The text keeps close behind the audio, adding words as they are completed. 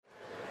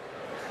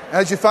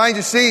As you find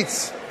your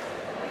seats,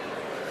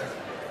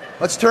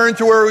 let's turn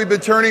to where we've been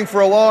turning for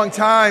a long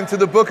time, to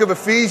the book of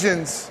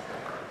Ephesians.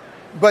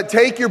 But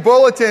take your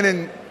bulletin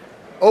and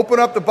open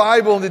up the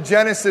Bible into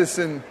Genesis,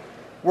 and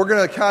we're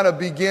going to kind of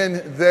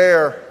begin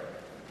there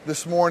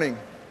this morning.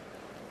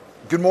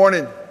 Good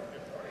morning.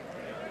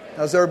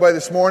 How's everybody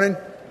this morning?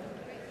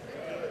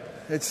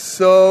 It's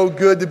so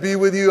good to be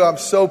with you. I'm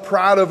so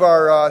proud of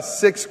our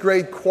sixth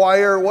grade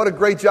choir. What a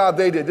great job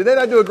they did. Did they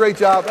not do a great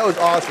job? That was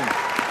awesome.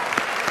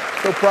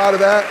 So proud of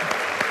that.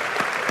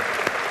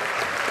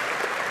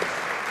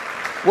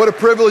 What a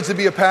privilege to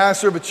be a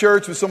pastor of a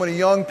church with so many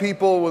young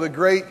people, with a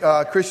great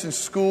Christian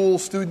school,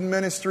 student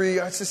ministry.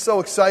 It's just so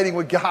exciting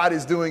what God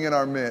is doing in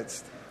our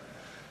midst.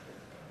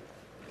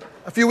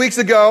 A few weeks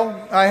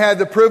ago, I had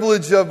the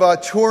privilege of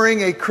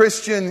touring a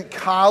Christian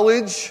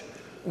college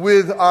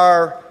with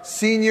our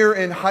senior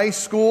in high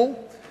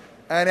school.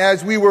 And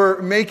as we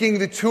were making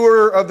the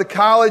tour of the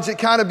college, it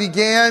kind of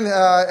began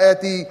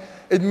at the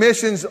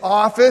admissions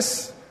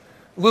office.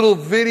 Little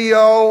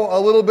video, a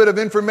little bit of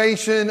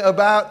information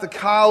about the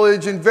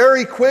college, and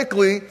very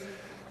quickly,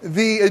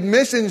 the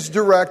admissions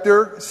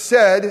director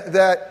said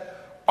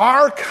that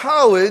our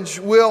college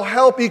will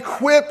help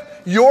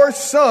equip your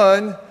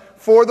son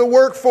for the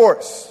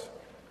workforce.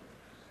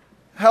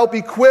 Help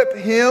equip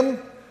him,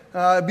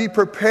 be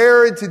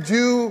prepared to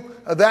do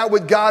that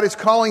what God is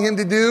calling him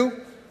to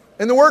do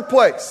in the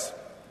workplace.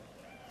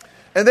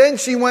 And then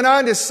she went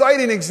on to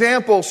cite an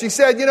example. She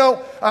said,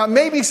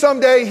 maybe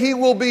someday he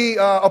will be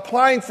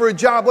applying for a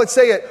job, let's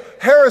say at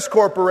Harris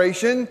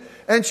Corporation.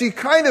 And she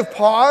kind of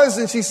paused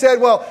and she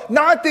said, well,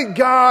 not that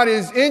God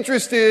is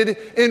interested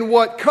in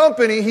what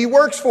company he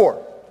works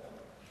for.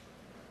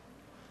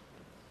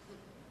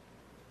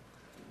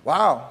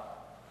 Wow.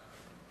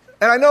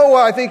 And I know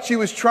what I think she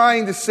was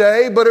trying to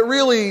say, but it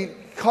really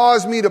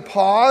caused me to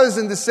pause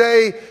and to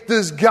say,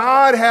 does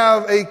God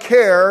have a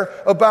care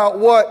about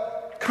what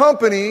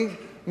company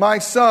my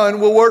son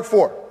will work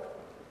for?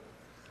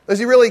 Does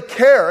he really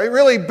care? It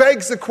really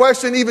begs the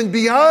question even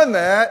beyond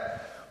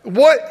that.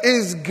 What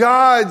is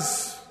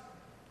God's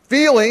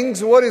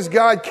feelings? What does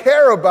God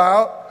care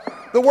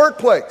about the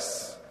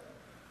workplace?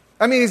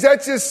 I mean, is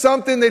that just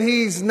something that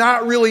he's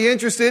not really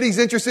interested? He's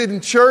interested in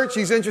church,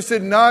 he's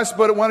interested in us,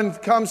 but when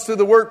it comes to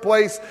the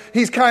workplace,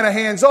 he's kind of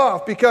hands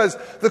off. Because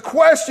the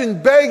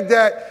question begged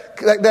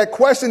that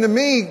question to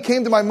me,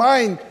 came to my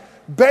mind,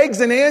 begs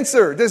an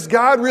answer. Does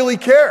God really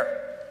care?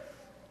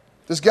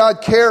 Does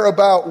God care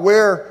about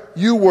where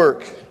you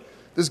work?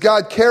 Does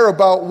God care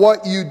about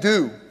what you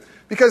do?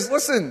 Because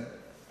listen,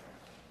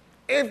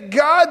 if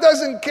God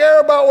doesn't care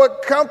about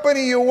what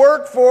company you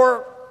work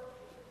for,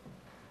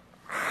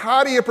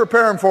 how do you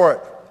prepare him for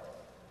it?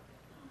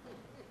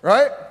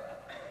 Right?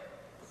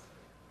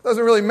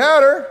 Doesn't really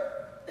matter.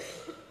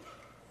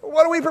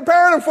 What are we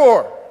preparing him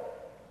for?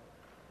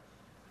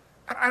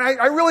 And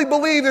I really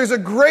believe there's a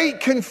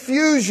great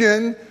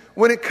confusion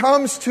when it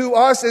comes to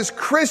us as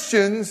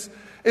Christians,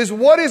 is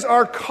what is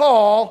our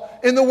call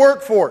in the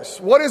workforce?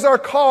 What is our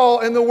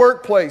call in the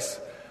workplace?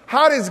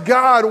 How does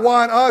God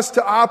want us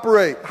to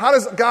operate? How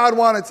does God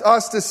want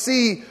us to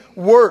see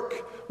work?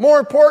 More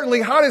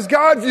importantly, how does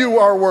God view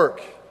our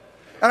work?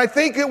 And I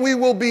think that we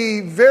will be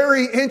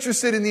very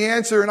interested in the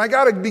answer. And I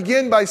got to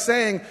begin by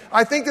saying,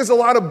 I think there's a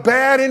lot of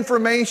bad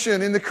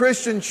information in the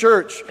Christian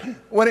church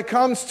when it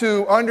comes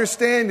to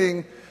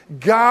understanding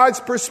God's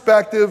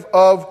perspective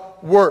of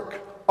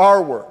work,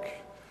 our work.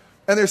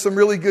 And there's some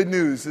really good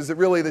news, is it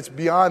really that's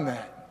beyond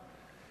that.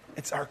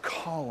 It's our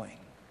calling.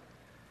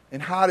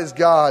 And how does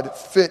God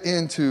fit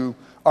into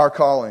our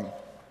calling?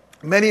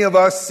 Many of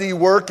us see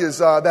work as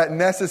that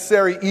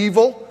necessary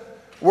evil.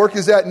 Work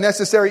is that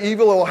necessary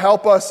evil. It will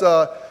help us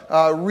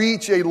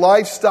reach a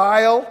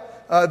lifestyle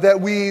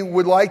that we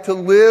would like to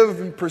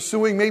live,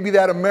 pursuing maybe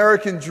that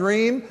American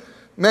dream.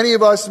 Many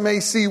of us may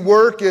see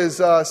work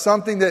as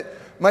something that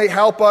might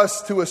help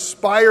us to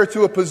aspire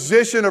to a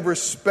position of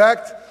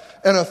respect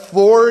and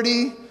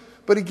authority.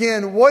 But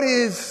again, what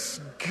is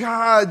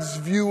God's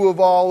view of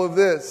all of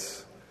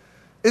this?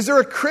 Is there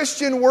a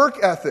Christian work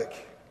ethic?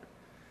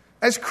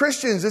 As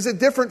Christians, is it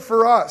different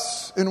for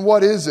us? And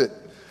what is it?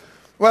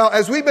 Well,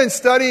 as we've been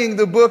studying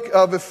the book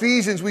of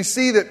Ephesians, we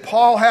see that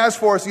Paul has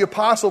for us, the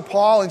Apostle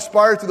Paul,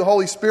 inspired through the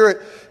Holy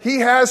Spirit, he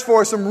has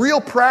for us some real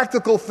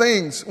practical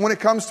things when it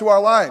comes to our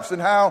lives and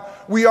how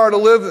we are to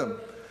live them.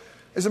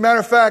 As a matter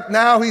of fact,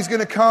 now he's going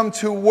to come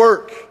to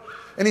work.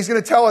 And he's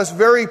going to tell us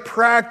very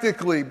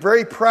practically,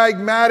 very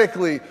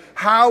pragmatically,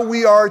 how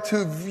we are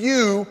to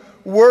view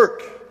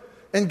work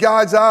in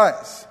God's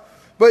eyes.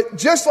 But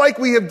just like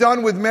we have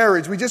done with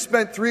marriage, we just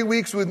spent 3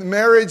 weeks with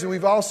marriage, and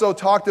we've also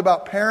talked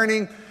about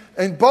parenting.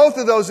 In both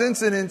of those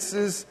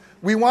incidences,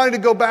 we wanted to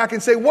go back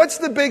and say, what's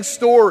the big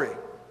story?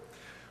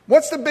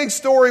 What's the big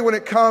story when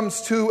it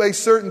comes to a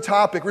certain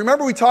topic?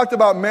 Remember, we talked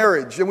about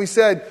marriage, and we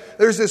said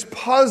there's this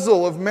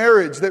puzzle of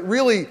marriage that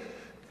really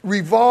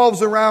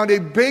revolves around a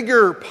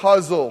bigger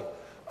puzzle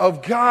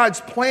of God's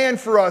plan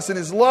for us and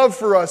His love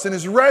for us and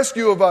His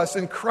rescue of us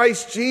in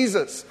Christ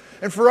Jesus.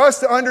 And for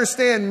us to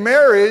understand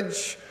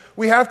marriage,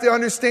 We have to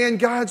understand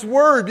God's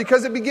Word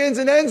because it begins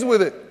and ends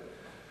with it.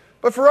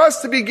 But for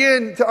us to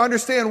begin to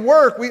understand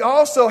work, we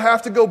also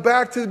have to go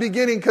back to the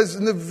beginning, because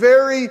in the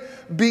very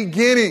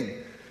beginning,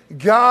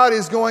 God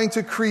is going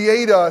to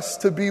create us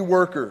to be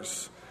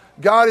workers.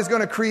 God is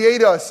going to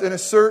create us in a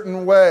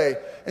certain way.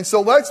 And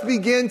so let's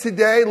begin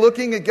today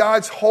looking at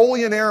God's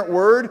holy inerrant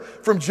word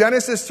from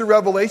Genesis to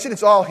Revelation.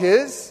 It's all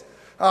His.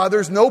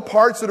 There's no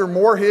parts that are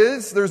more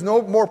His. There's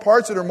no more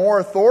parts that are more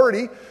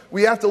authority.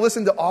 We have to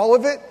listen to all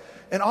of it.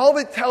 And all of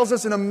it tells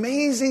us an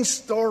amazing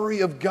story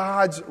of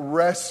God's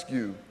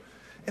rescue.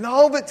 And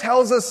all of it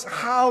tells us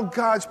how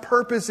God's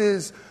purpose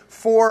is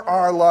for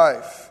our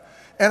life.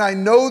 And I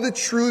know the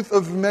truth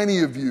of many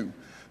of you.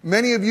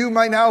 Many of you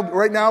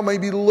right now may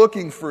be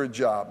looking for a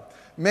job.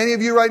 Many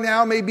of you right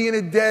now may be in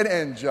a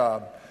dead-end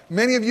job.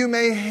 Many of you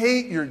may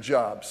hate your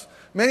jobs.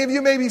 Many of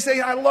you may be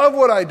saying, I love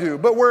what I do.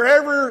 But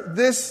wherever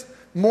this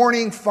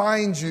morning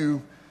finds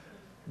you,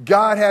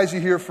 God has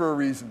you here for a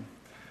reason.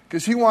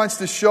 Because He wants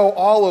to show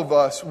all of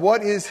us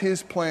what is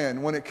His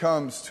plan when it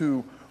comes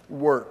to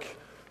work.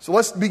 So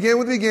let's begin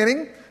with the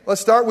beginning.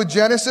 Let's start with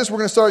Genesis. We're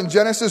going to start in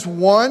Genesis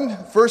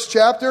 1, first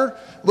chapter,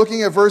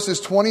 looking at verses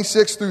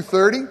 26 through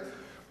 30.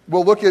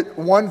 We'll look at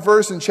one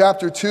verse in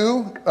chapter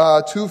 2,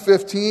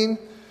 2:15,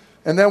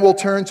 and then we'll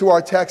turn to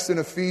our text in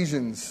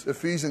Ephesians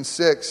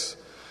 6,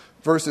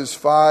 verses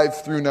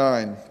 5 through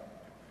 9.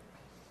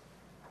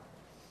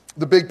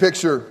 The big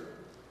picture,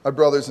 my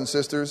brothers and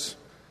sisters,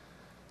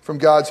 from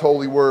God's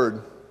holy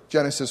word,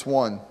 Genesis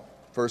 1,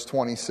 verse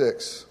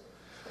 26.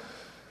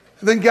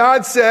 Then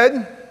God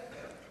said,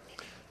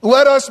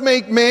 let us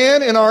make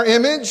man in our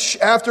image,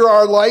 after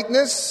our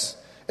likeness,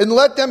 and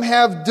let them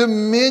have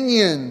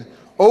dominion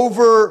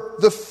over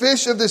the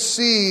fish of the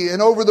sea,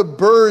 and over the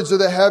birds of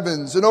the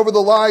heavens, and over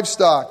the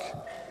livestock,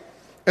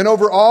 and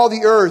over all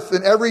the earth,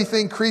 and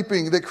everything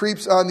that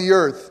creeps on the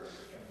earth.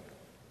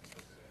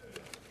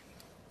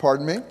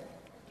 Pardon me?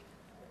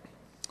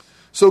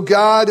 So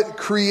God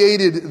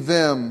created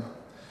them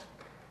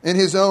in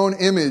His own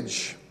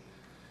image.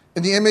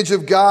 In the image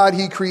of God,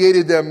 He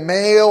created them.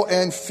 Male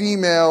and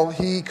female,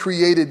 He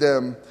created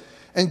them.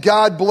 And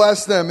God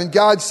blessed them. And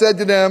God said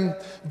to them,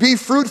 be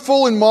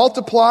fruitful and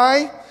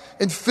multiply,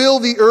 and fill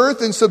the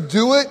earth and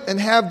subdue it, and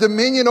have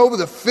dominion over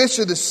the fish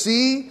of the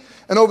sea,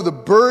 and over the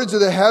birds of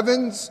the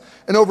heavens,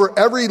 and over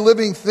every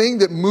living thing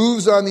that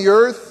moves on the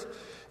earth.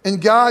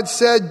 And God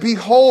said,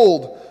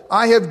 behold,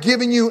 I have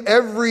given you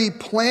every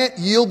plant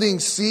yielding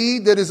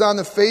seed that is on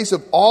the face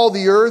of all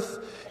the earth,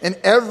 and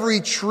every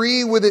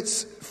tree with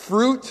its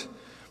fruit.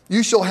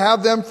 You shall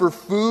have them for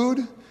food.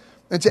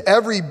 And to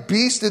every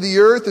beast of the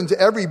earth, and to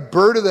every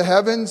bird of the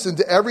heavens, and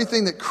to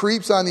everything that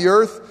creeps on the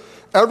earth,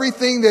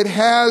 everything that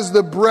has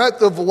the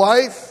breath of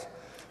life,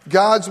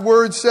 God's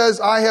word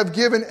says, I have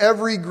given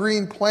every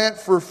green plant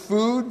for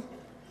food.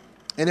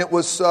 And it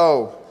was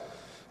so.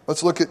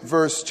 Let's look at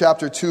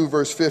chapter 2,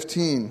 verse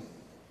 15.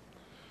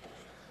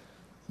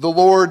 The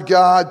Lord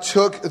God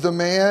took the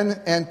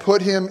man and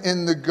put him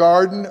in the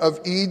Garden of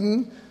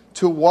Eden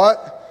to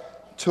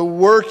what? To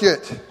work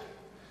it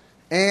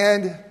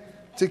and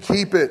to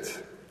keep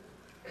it.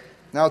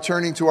 Now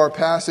turning to our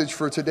passage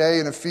for today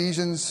in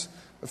Ephesians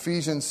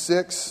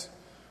 6,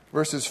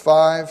 verses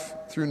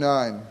 5 through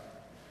 9.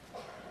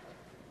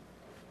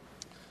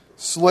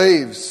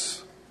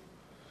 Slaves,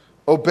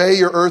 obey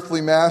your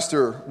earthly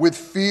master with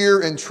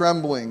fear and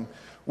trembling,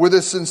 with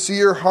a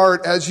sincere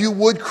heart, as you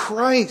would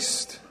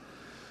Christ,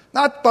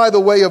 not by the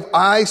way of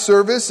eye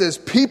service as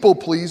people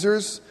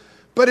pleasers,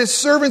 but as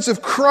servants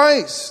of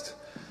Christ,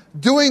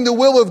 doing the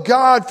will of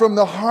God from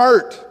the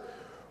heart,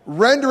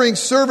 rendering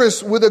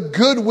service with a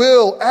good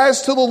will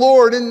as to the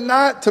Lord and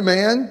not to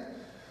man,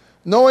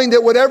 knowing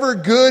that whatever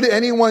good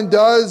anyone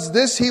does,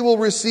 this he will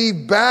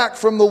receive back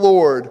from the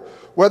Lord,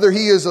 whether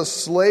he is a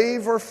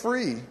slave or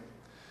free.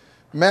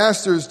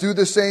 Masters, do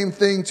the same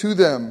thing to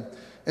them,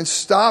 and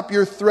stop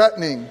your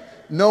threatening,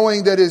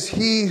 knowing that it is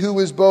he who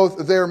is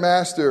both their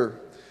master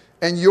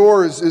and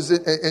yours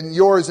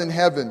in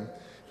heaven,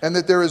 and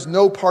that there is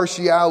no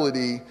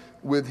partiality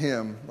with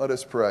him. Let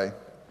us pray.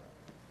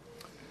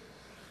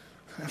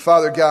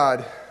 Father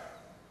God,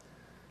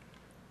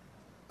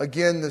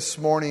 again this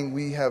morning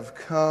we have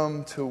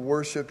come to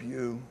worship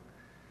you,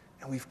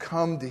 and we've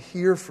come to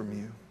hear from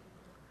you.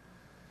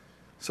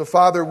 So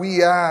Father,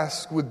 we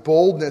ask with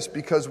boldness,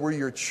 because we're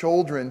your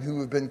children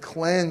who have been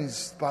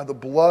cleansed by the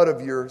blood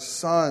of your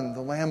Son,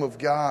 the Lamb of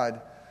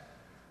God,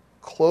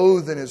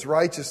 clothed in his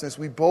righteousness,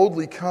 we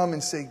boldly come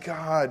and say,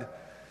 God,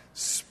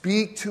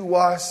 speak to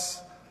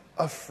us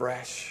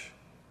afresh.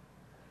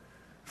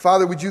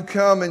 Father, would you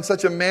come in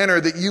such a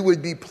manner that you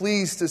would be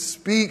pleased to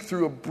speak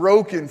through a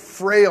broken,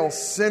 frail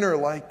sinner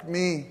like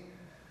me?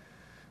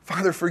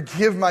 Father,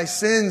 forgive my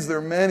sins,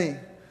 they're many.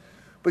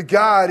 But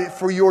God,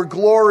 for your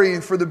glory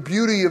and for the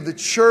beauty of the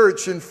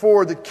church and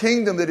for the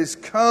kingdom that has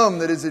come,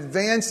 that is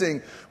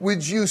advancing,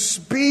 would you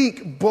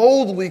speak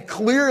boldly,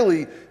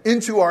 clearly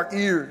into our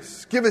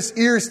ears? Give us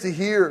ears to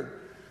hear.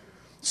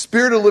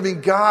 Spirit of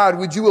living God,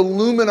 would you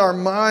illumine our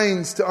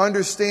minds to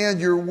understand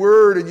your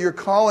word and your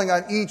calling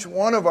on each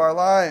one of our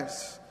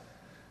lives?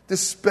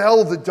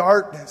 dispel the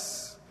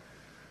darkness.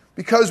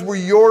 Because we're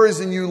yours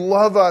and you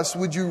love us,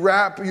 would you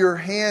wrap your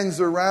hands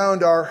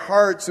around our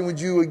hearts, and would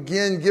you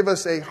again give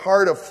us a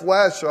heart of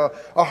flesh,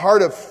 a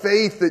heart of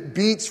faith that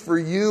beats for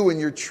you and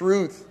your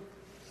truth.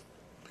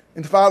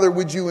 And Father,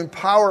 would you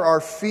empower our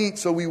feet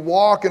so we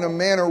walk in a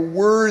manner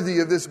worthy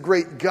of this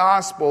great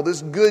gospel,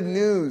 this good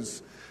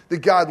news that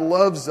God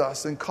loves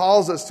us and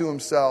calls us to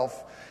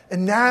himself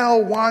and now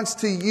wants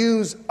to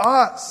use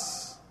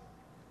us.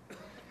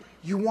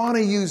 You want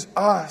to use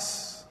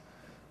us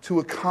to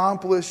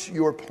accomplish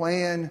your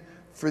plan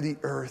for the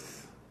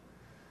earth.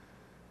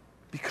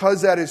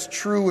 Because that is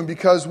true and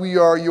because we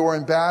are your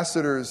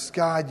ambassadors,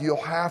 God,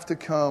 you'll have to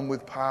come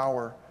with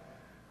power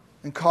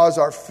and cause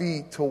our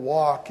feet to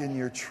walk in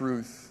your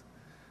truth.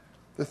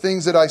 The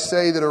things that I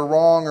say that are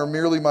wrong are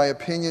merely my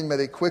opinion. May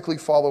they quickly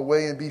fall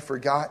away and be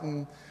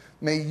forgotten.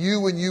 May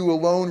you and you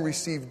alone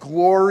receive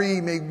glory.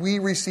 May we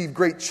receive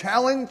great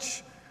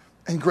challenge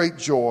and great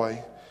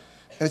joy.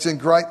 And it's in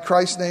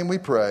Christ's name we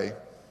pray.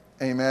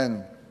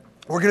 Amen.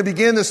 We're going to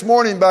begin this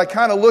morning by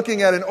kind of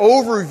looking at an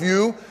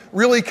overview,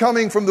 really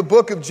coming from the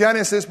book of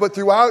Genesis, but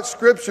throughout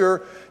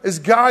Scripture is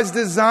God's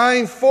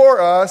design for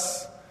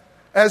us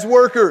as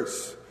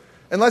workers.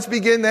 And let's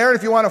begin there. And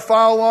if you want to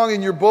follow along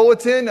in your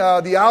bulletin,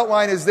 the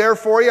outline is there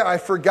for you. I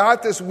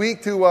forgot this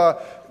week to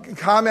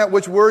comment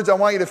which words I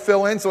want you to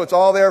fill in, so it's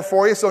all there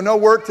for you. So no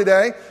work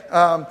today,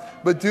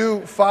 but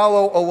do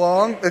follow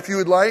along if you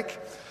would like.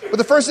 But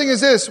the first thing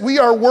is this: we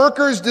are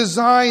workers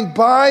designed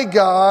by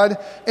God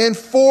and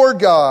for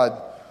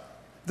God.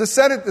 The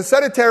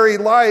sedentary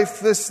life,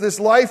 this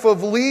life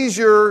of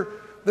leisure,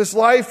 this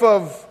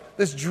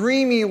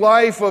dreamy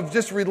life of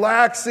just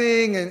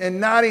relaxing and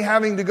not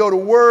having to go to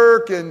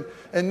work and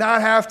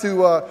not have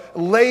to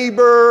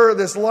labor,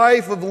 this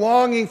life of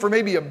longing for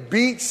maybe a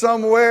beach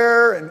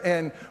somewhere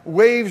and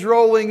waves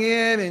rolling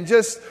in and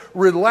just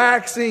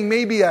relaxing,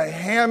 maybe a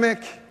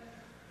hammock,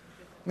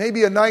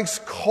 maybe a nice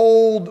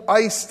cold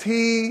iced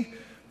tea.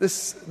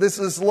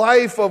 This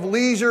life of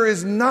leisure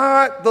is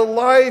not the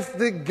life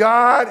that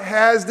God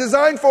has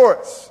designed for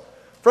us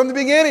from the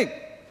beginning.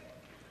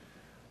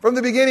 From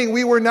the beginning,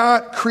 we were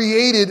not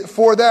created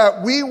for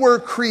that. We were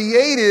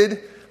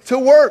created to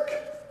work.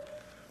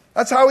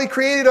 That's how he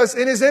created us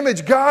in his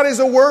image. God is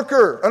a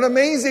worker, an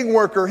amazing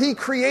worker. He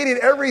created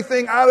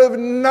everything out of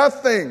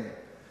nothing.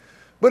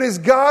 But as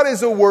God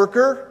is a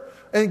worker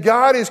and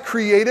God is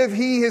creative,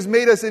 he has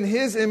made us in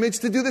his image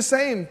to do the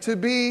same, to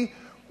be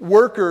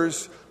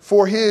workers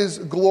for his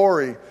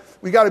glory.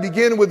 We got to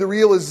begin with the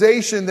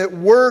realization that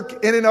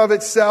work in and of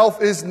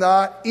itself is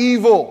not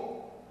evil.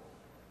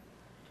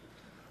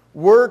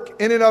 Work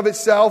in and of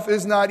itself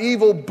is not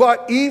evil,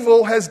 but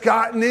evil has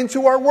gotten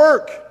into our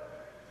work.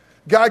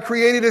 God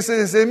created us in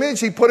his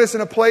image. He put us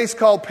in a place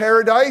called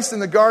paradise in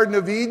the Garden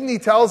of Eden. He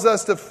tells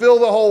us to fill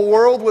the whole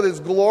world with his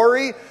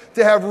glory,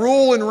 to have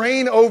rule and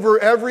reign over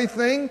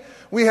everything.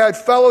 We had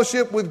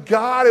fellowship with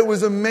God. It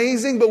was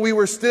amazing, but we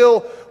were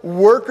still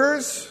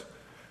workers.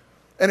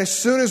 And as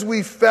soon as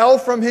we fell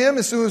from him,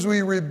 as soon as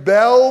we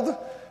rebelled,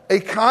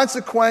 a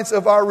consequence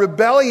of our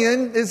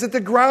rebellion is that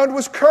the ground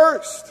was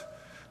cursed.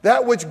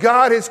 That which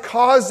God has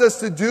caused us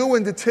to do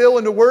and to till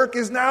and to work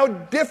is now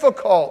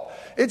difficult.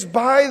 It's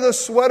by the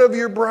sweat of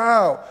your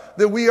brow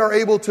that we are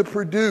able to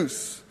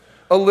produce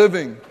a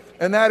living.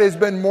 And that has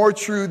been more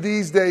true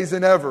these days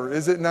than ever,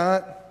 is it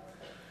not?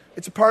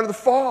 It's a part of the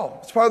fall.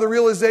 It's part of the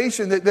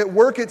realization that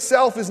work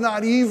itself is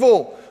not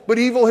evil, but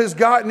evil has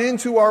gotten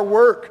into our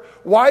work.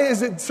 Why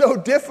is it so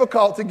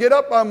difficult to get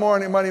up on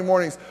Monday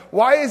mornings?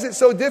 Why is it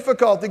so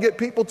difficult to get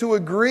people to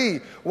agree?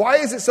 Why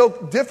is it so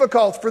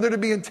difficult for there to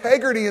be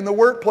integrity in the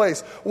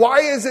workplace? Why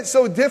is it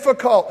so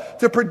difficult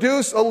to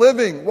produce a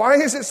living? Why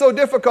is it so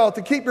difficult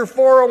to keep your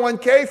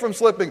 401k from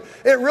slipping?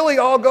 It really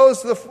all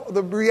goes to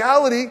the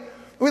reality.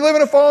 We live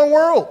in a fallen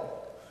world,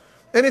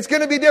 and it's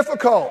going to be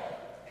difficult.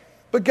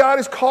 But God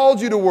has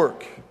called you to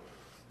work.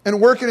 And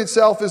work in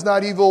itself is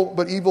not evil,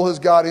 but evil has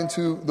got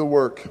into the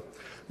work.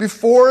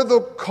 Before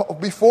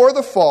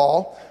the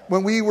fall,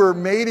 when we were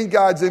made in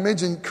God's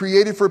image and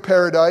created for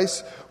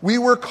paradise, we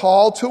were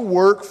called to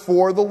work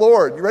for the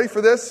Lord. You ready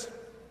for this?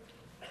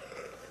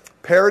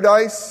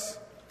 Paradise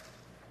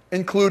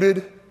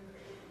included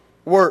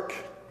work.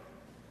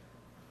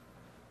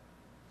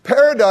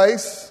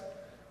 Paradise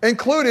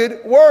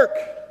included work.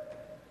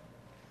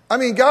 I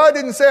mean, God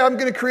didn't say, I'm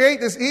going to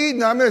create this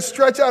Eden, I'm going to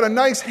stretch out a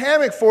nice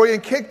hammock for you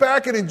and kick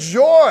back and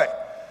enjoy.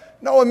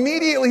 No,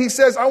 immediately he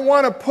says, I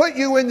want to put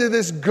you into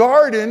this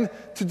garden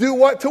to do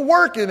what? To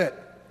work in it.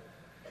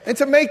 And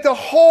to make the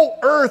whole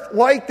earth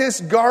like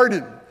this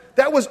garden.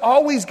 That was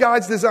always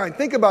God's design.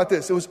 Think about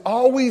this. It was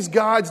always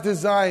God's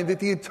design that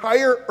the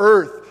entire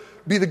earth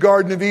be the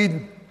Garden of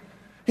Eden.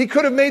 He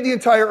could have made the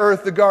entire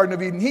earth the Garden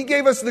of Eden. He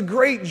gave us the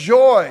great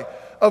joy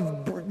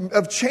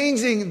of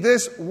changing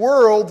this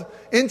world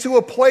into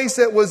a place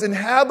that was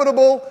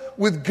inhabitable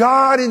with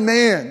God and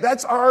man.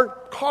 That's our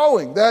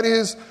calling. That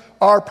is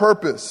our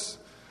purpose.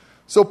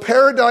 So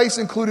paradise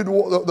included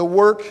the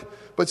work,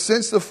 but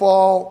since the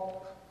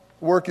fall,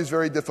 work is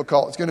very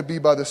difficult. It's going to be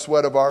by the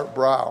sweat of our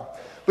brow.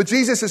 But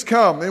Jesus has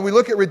come, and we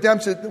look at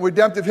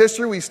redemptive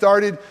history. We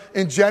started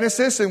in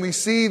Genesis, and we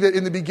see that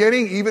in the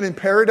beginning, even in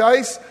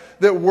paradise,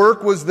 that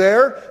work was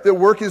there, that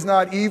work is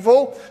not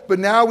evil. But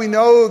now we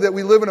know that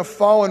we live in a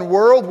fallen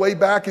world way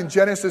back in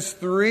Genesis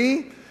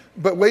 3.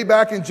 But way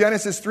back in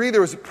Genesis 3,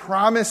 there was a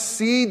promised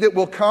seed that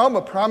will come,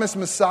 a promised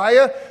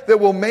Messiah that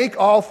will make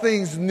all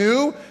things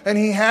new. And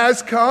he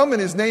has come,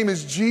 and his name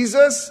is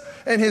Jesus,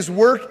 and his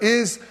work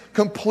is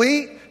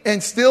complete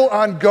and still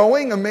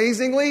ongoing,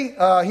 amazingly.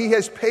 He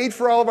has paid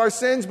for all of our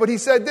sins, but he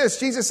said this.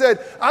 Jesus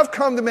said, I've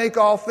come to make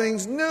all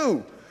things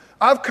new.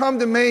 I've come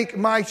to make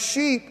my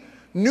sheep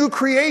new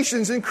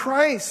creations in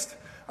Christ.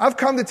 I've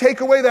come to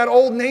take away that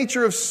old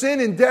nature of sin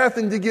and death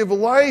and to give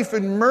life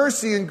and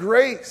mercy and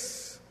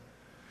grace.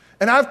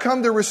 And I've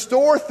come to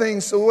restore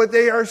things so what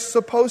they are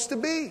supposed to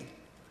be.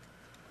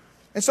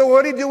 And so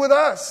what did he do with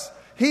us?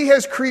 He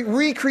has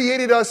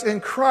recreated us in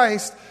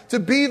Christ to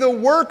be the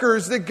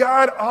workers that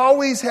God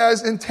always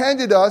has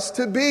intended us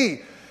to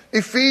be.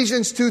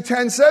 Ephesians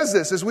 2:10 says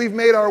this. As we've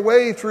made our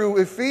way through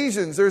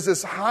Ephesians, there's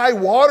this high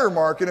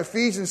watermark in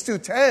Ephesians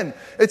 2:10.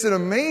 It's an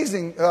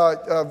amazing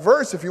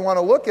verse if you want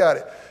to look at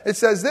it. It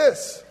says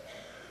this.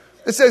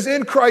 It says,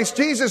 in Christ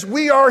Jesus,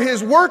 we are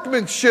his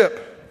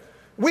workmanship.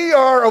 We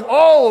are, of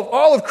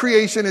all of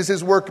creation is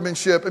his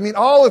workmanship. I mean,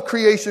 all of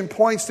creation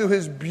points to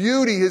his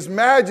beauty, his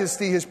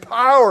majesty, his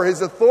power,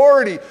 his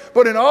authority.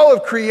 But in all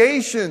of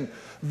creation,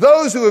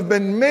 those who have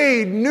been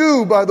made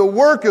new by the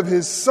work of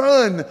his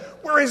Son,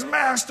 we're his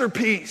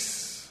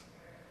masterpiece.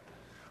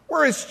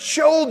 We're his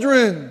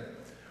children.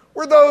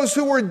 We're those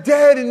who were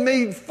dead and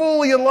made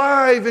fully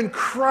alive in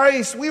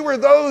Christ. We were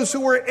those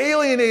who were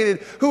alienated,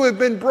 who have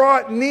been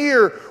brought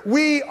near.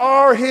 We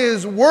are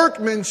his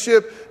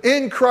workmanship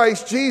in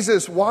Christ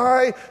Jesus.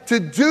 Why? To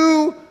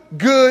do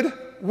good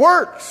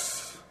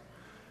works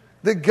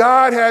that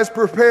God has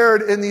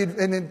prepared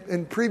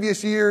in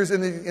previous years,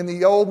 in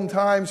the olden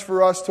times,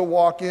 for us to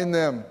walk in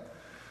them.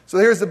 So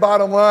here's the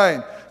bottom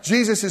line.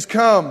 Jesus has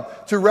come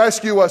to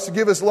rescue us, to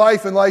give us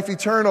life and life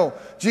eternal.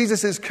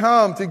 Jesus has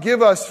come to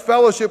give us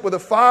fellowship with the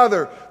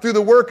Father through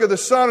the work of the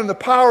Son and the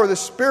power of the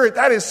Spirit.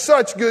 That is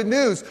such good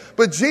news.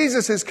 But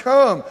Jesus has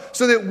come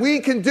so that we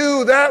can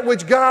do that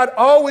which God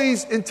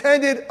always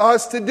intended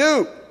us to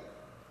do.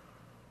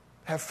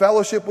 Have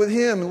fellowship with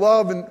him,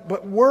 love,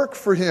 but work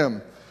for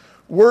him.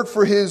 Work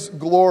for his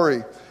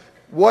glory.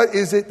 What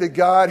is it that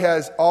God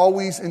has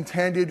always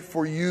intended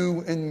for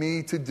you and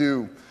me to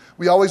do?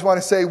 We always want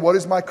to say, what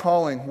is my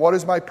calling? What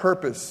is my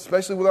purpose?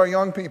 Especially with our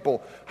young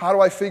people. How do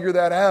I figure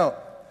that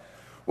out?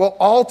 Well,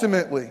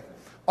 ultimately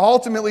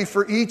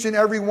for each and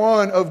every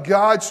one of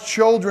God's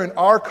children,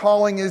 our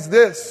calling is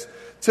this: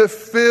 to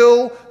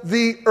fill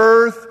the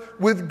earth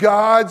with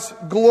God's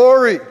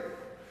glory.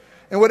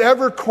 In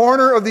whatever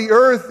corner of the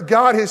earth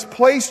God has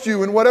placed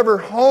you, in whatever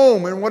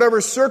home, in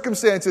whatever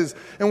circumstances,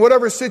 in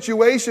whatever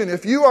situation,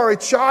 if you are a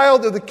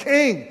child of the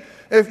King,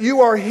 if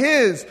you are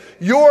his,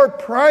 your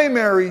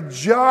primary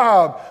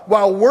job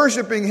while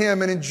worshiping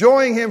him and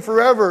enjoying him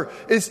forever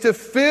is to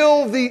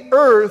fill the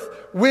earth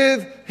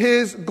with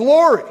his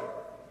glory.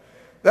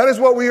 That is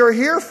what we are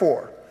here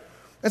for.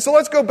 And so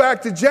let's go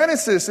back to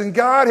Genesis. And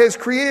God has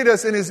created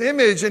us in his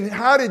image. And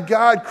how did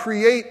God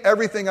create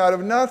everything out of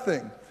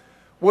nothing?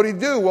 What did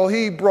he do? Well,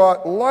 he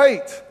brought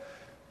light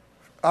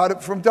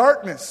from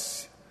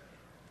darkness.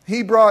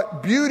 He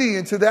brought beauty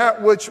into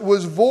that which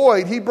was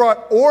void. He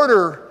brought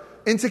order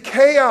into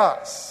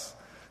chaos.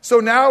 So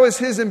now, as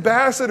his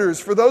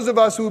ambassadors, for those of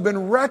us who have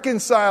been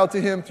reconciled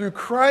to him through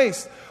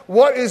Christ,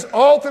 what is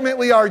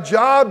ultimately our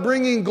job,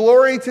 bringing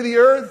glory to the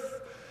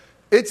earth?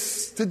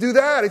 It's to do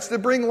that. It's to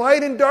bring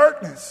light in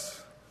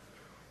darkness.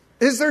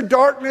 Is there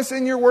darkness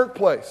in your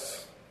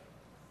workplace?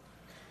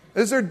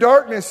 Is there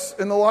darkness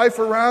in the life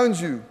around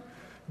you?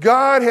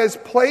 God has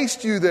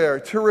placed you there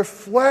to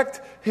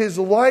reflect his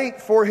light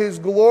for his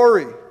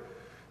glory.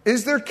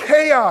 Is there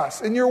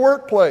chaos in your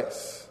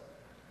workplace?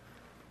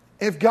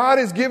 If God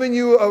has given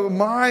you a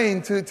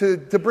mind to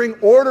bring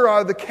order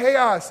out of the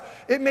chaos,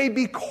 it may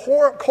be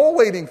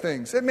collating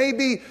things. It may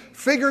be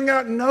figuring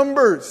out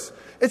numbers.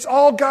 It's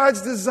all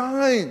God's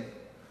design.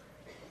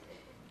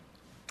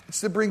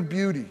 It's to bring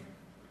beauty.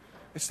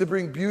 It's to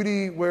bring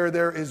beauty where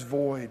there is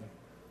void.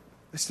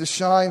 It's to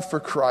shine for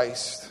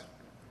Christ.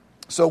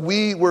 So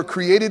we were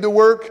created to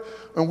work,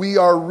 and we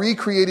are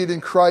recreated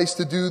in Christ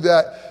to do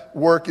that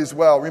work as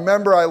well.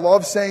 Remember, I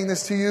love saying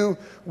this to you.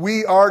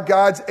 We are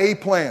God's A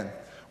plan.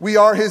 We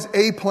are his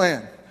A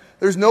plan.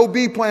 There's no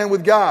B plan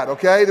with God,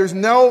 okay?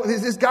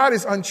 His God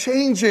is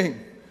unchanging.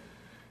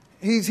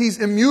 He's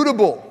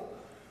immutable.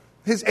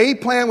 His A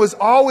plan was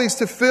always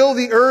to fill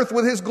the earth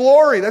with his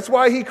glory. That's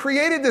why he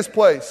created this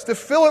place, to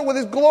fill it with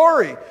his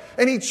glory.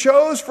 And he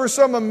chose for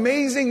some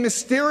amazing,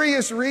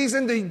 mysterious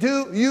reason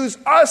to use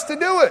us to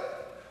do it.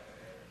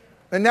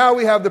 And now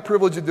we have the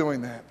privilege of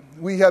doing that.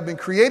 We have been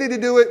created to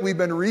do it. We've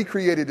been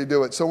recreated to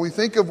do it. So when we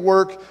think of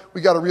work,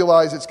 we got to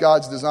realize it's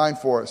God's design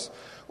for us.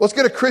 Let's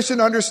get a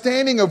Christian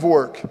understanding of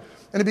work.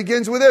 And it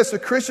begins with this. A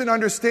Christian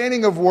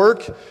understanding of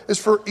work is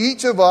for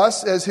each of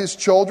us as his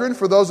children,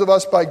 for those of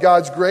us by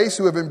God's grace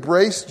who have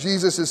embraced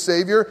Jesus as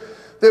Savior,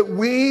 that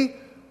we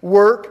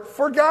work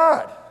for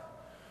God.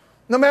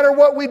 No matter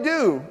what we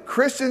do,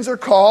 Christians are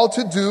called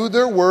to do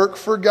their work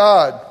for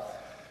God.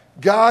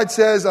 God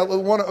says,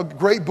 a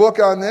great book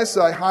on this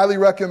I highly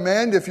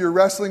recommend if you're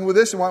wrestling with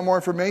this and want more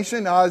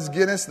information, Os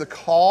Guinness, The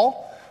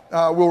Call,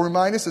 will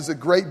remind us. It's a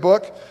great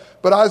book.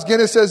 But Os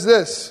Guinness says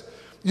this,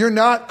 you're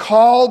not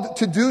called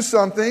to do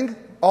something,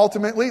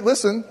 ultimately,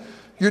 listen,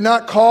 you're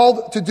not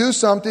called to do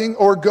something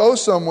or go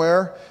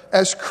somewhere.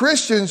 As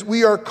Christians,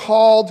 we are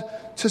called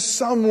to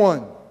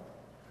someone.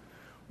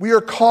 We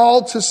are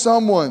called to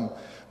someone.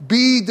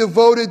 Be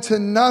devoted to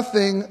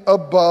nothing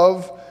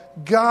above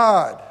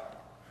God.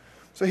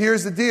 So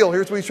here's the deal.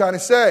 Here's what he's trying to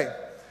say.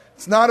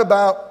 It's not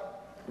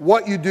about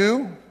what you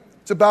do.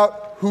 It's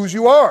about whose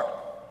you are.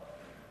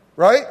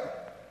 Right?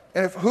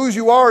 And if whose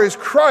you are is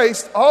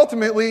Christ,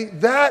 ultimately,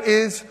 that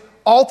is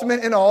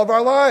ultimate in all of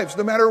our lives,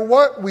 no matter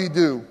what we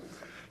do.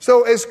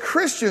 So as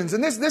Christians,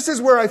 and this is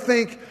where I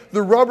think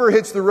the rubber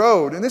hits the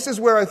road, and this is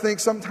where I think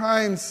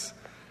sometimes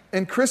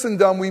in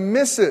Christendom we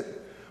miss it.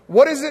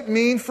 What does it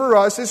mean for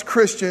us as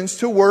Christians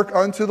to work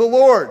unto the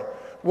Lord?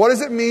 What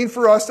does it mean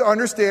for us to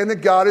understand that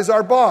God is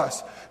our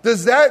boss?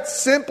 Does that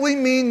simply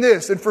mean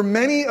this? And for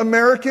many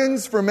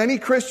Americans, for many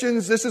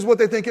Christians, this is what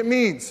they think it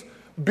means.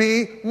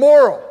 Be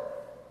moral.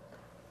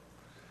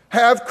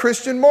 Have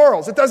Christian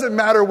morals. It doesn't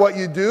matter what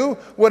you do.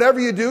 Whatever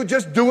you do,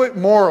 just do it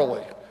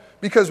morally.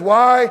 Because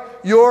why?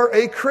 You're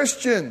a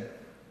Christian.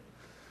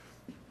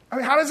 I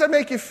mean, how does that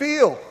make you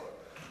feel?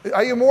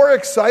 Are you more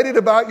excited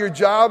about your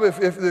job if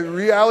the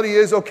reality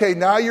is, okay,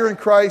 now you're in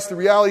Christ, the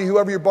reality,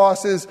 whoever your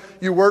boss is,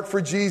 you work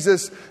for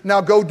Jesus, now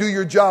go do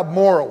your job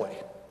morally.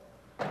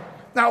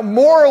 Now,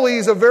 morally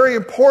is a very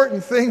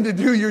important thing to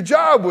do your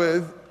job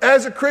with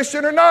as a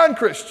Christian or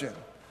non-Christian.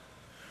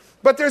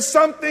 But there's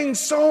something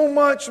so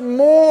much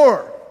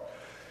more.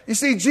 You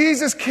see,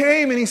 Jesus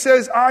came and he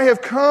says, I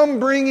have come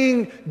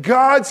bringing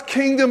God's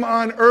kingdom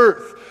on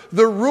earth.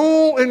 The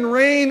rule and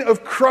reign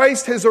of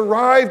Christ has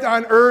arrived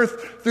on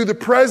earth through the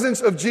presence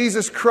of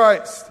Jesus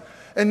Christ.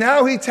 And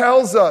now he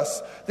tells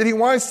us that he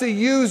wants to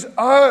use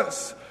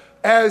us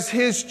as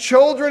his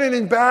children and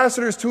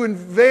ambassadors to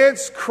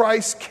advance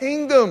Christ's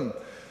kingdom.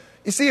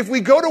 You see, if we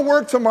go to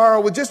work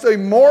tomorrow with just a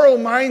moral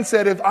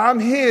mindset of I'm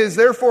his,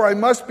 therefore I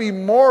must be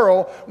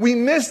moral, we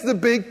miss the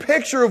big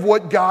picture of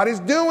what God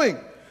is doing.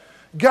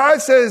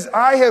 God says,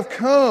 I've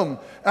come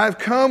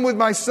with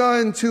my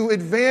son to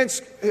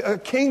advance a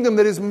kingdom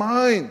that is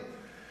mine.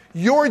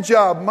 Your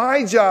job,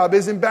 my job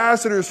as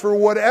ambassadors for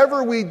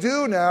whatever we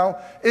do now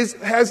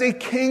has a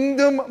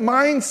kingdom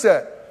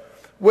mindset.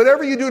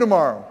 Whatever you do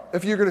tomorrow,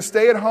 if you're going to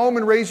stay at home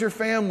and raise your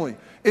family,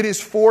 it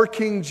is for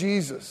King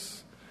Jesus.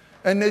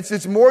 And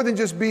it's more than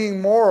just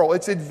being moral.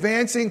 It's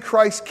advancing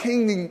Christ's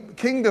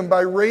kingdom by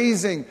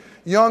raising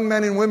young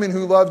men and women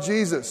who love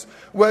Jesus.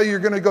 Whether you're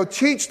going to go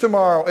teach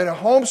tomorrow in a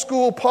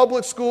homeschool,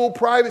 public school,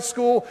 private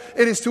school,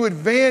 it is to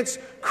advance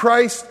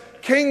Christ's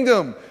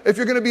kingdom. If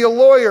you're going to be a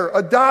lawyer,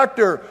 a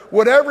doctor,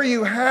 whatever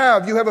you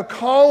have a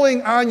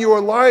calling on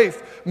your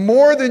life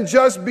more than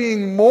just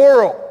being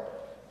moral.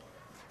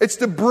 It's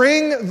to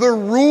bring the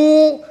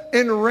rule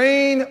and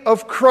reign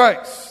of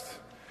Christ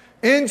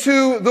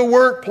into the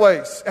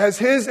workplace as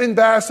his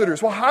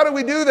ambassadors. Well, how do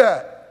we do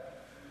that?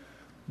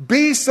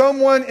 Be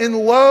someone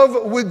in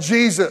love with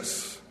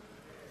Jesus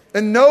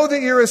and know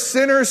that you're a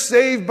sinner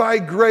saved by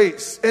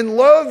grace, and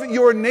love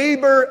your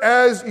neighbor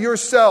as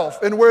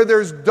yourself. And where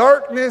there's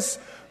darkness,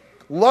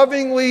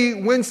 lovingly,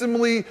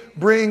 winsomely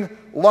bring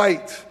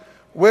light.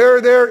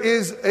 Where there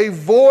is a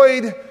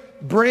void,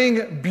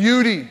 bring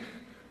beauty.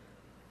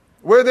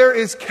 Where there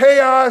is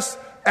chaos,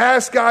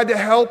 ask God to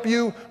help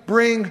you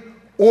bring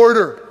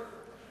order.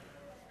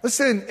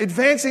 Listen,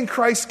 advancing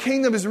Christ's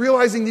kingdom is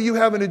realizing that you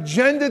have an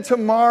agenda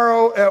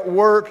tomorrow at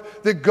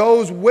work that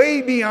goes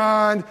way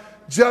beyond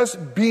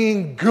just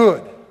being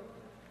good.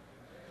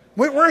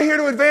 We're here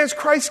to advance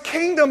Christ's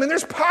kingdom, and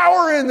there's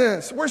power in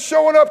this. We're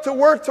showing up to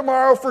work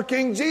tomorrow for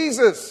King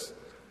Jesus.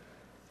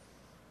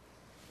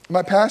 Am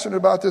I passionate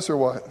about this or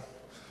what?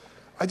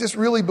 I just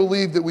really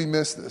believe that we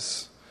miss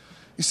this.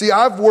 You see,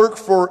 I've worked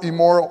for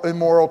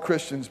immoral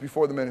Christians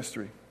before the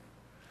ministry.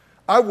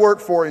 I've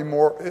worked for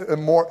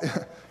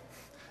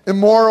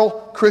immoral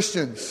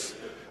Christians.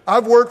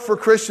 I've worked for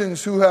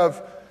Christians who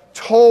have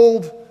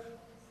told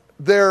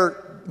their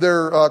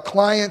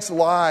clients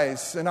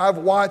lies, and I've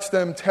watched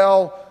them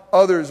tell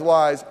others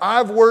lies.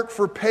 I've worked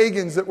for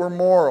pagans that were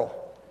moral.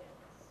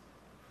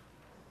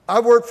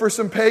 I've worked for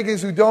some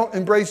pagans who don't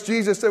embrace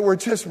Jesus that were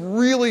just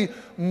really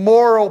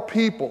moral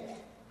people.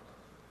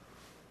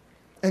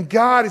 And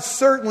God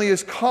certainly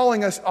is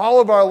calling us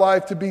all of our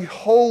life to be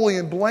holy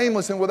and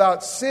blameless and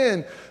without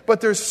sin. But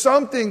there's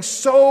something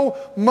so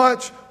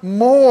much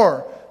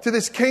more to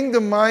this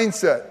kingdom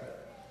mindset.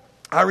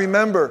 I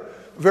remember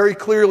very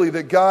clearly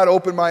that God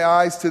opened my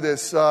eyes to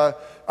this. I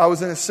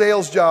was in a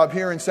sales job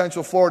here in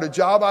Central Florida, a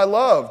job I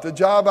loved, a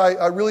job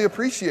I really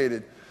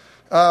appreciated.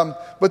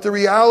 But the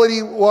reality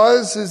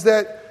is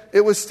that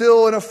it was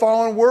still in a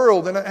fallen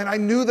world. And I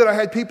knew that I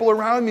had people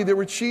around me that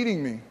were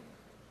cheating me.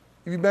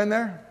 Have you been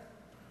there?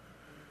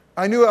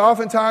 I knew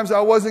oftentimes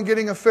I wasn't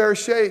getting a fair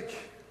shake.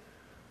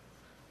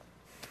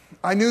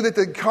 I knew that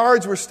the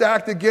cards were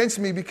stacked against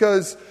me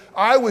because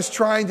I was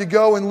trying to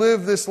go and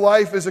live this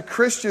life as a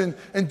Christian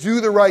and do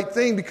the right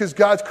thing because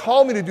God's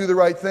called me to do the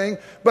right thing.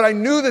 But I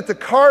knew that the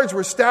cards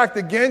were stacked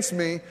against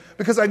me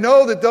because I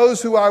know that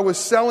those who I was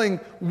selling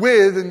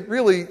with, and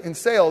really in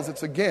sales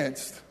it's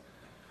against,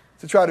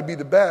 to try to be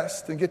the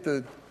best and get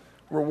the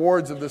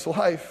rewards of this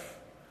life,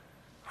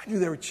 I knew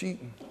they were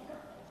cheating.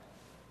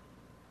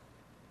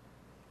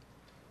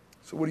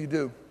 So what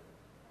do?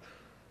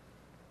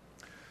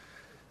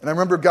 And I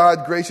remember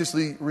God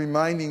graciously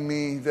reminding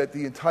me that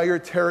the entire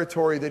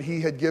territory that He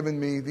had given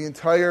me, the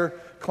entire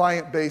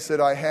client base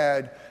that I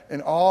had,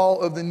 and all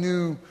of the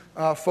new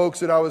folks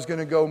that I was going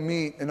to go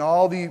meet, and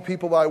all the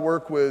people I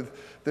work with,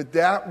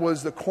 that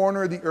was the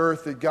corner of the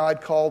earth that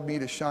God called me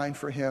to shine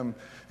for Him.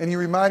 And He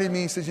reminded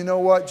me, He says, you know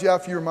what,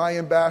 Jeff, you're my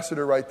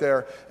ambassador right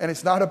there. And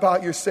it's not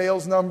about your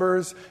sales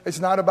numbers. It's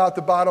not about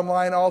the bottom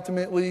line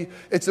ultimately.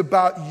 It's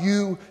about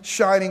you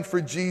shining for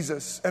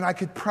Jesus. And I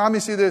could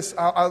promise you this,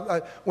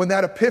 when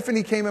that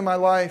epiphany came in my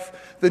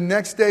life, the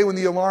next day when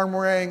the alarm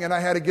rang and I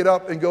had to get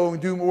up and go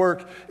and do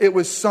work, it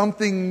was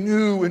something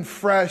new and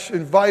fresh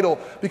and vital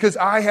because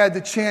I had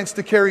the chance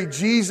to carry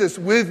Jesus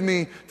with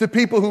me to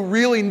people who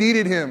really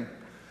needed Him.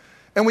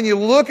 And when you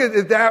look at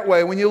it that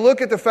way, when you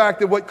look at the fact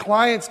that what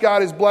clients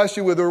God has blessed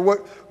you with or what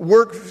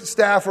work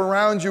staff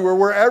around you or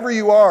wherever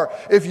you are,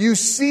 if you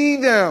see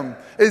them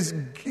as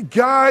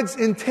God's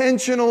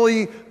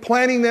intentionally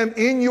planting them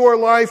in your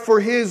life for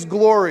His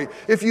glory,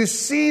 if you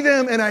see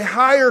them in a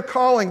higher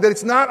calling, that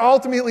it's not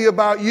ultimately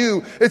about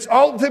you, it's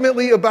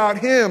ultimately about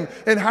Him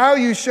and how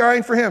you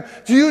shine for Him,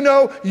 do you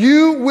know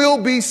you will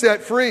be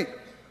set free?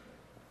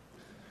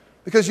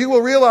 Because you will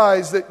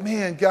realize that,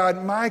 man,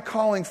 God, my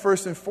calling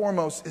first and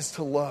foremost is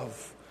to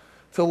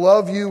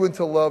love you and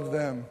to love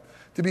them,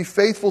 to be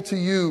faithful to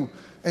you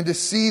and to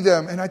see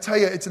them. And I tell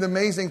you, it's an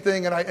amazing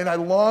thing, and I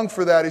long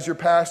for that as your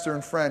pastor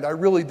and friend. I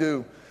really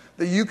do.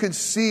 That you can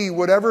see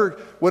whatever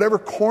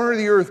corner of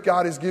the earth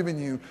God has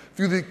given you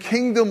through the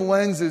kingdom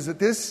lenses that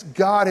this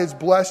God has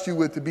blessed you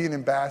with to be an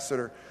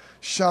ambassador.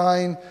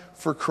 Shine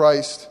for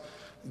Christ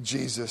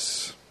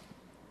Jesus.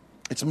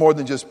 It's more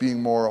than just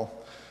being moral.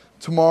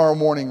 Tomorrow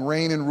morning,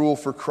 reign and rule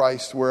for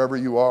Christ wherever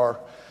you are.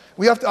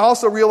 We have to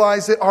also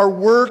realize that our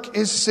work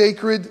is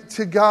sacred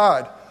to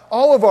God.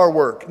 All of our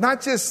work,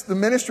 not just the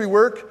ministry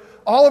work,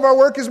 all of our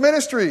work is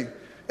ministry.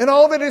 And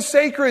all of it is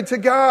sacred to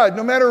God.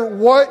 No matter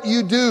what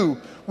you do,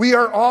 we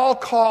are all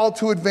called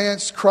to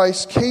advance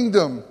Christ's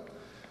kingdom.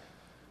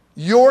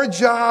 Your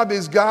job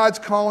is God's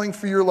calling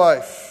for your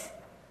life.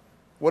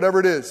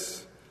 Whatever it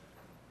is,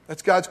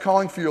 that's God's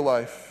calling for your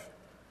life.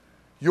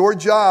 Your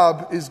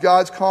job is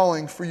God's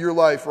calling for your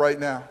life right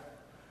now.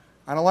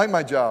 I don't like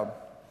my job.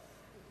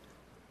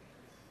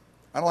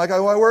 I don't like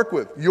who I work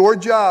with. Your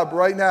job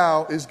right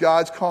now is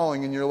God's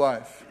calling in your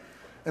life.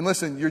 And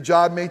listen, your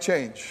job may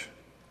change.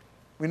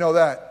 We know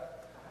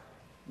that.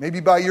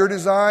 Maybe by your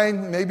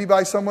design, maybe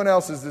by someone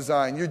else's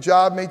design. Your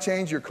job may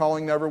change, your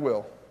calling never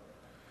will.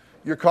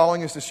 Your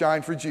calling is to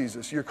shine for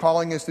Jesus. Your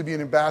calling is to be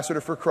an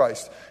ambassador for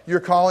Christ. Your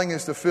calling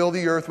is to fill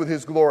the earth with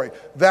His glory.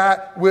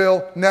 That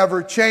will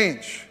never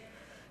change.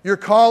 Your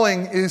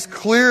calling is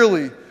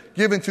clearly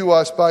given to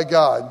us by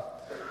God.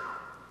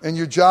 And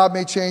your job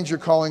may change, your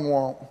calling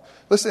won't.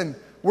 Listen,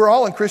 we're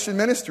all in Christian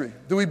ministry.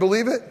 Do we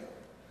believe it?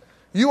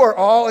 You are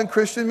all in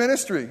Christian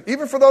ministry.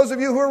 Even for those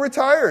of you who are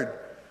retired.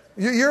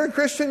 You're in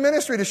Christian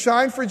ministry to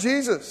shine for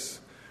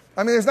Jesus.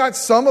 I mean, there's not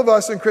some of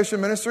us in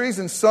Christian ministries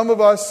and some of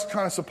us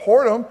kind of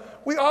support them.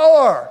 We all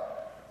are.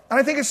 And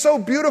I think it's so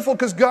beautiful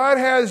because God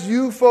has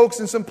you folks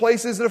in some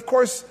places that, of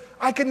course,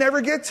 I could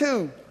never get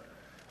to.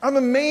 I'm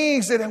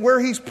amazed at where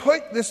He's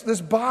put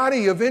this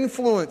body of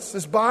influence,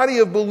 this body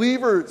of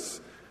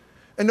believers.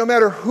 And no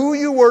matter who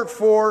you work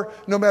for,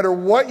 no matter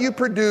what you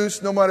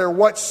produce, no matter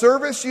what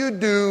service you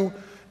do,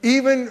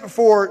 even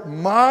for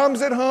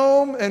moms at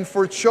home and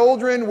for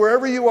children,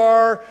 wherever you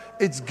are,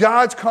 it's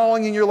God's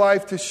calling in your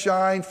life to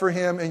shine for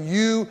Him. And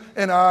you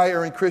and I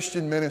are in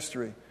Christian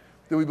ministry.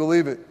 Do we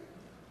believe it?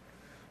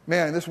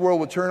 Man, this world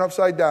would turn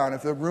upside down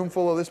if a room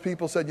full of this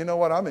people said, you know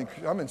what, I'm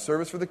in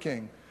service for the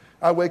King.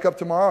 I wake up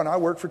tomorrow and I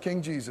work for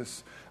King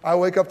Jesus. I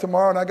wake up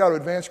tomorrow and I got to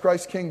advance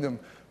Christ's kingdom.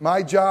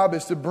 My job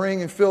is to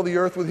bring and fill the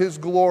earth with His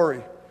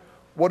glory.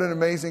 What an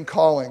amazing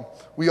calling.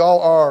 We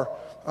all are.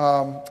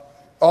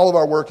 All of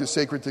our work is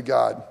sacred to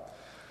God.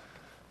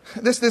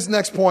 This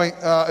next point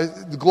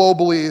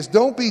globally is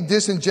don't be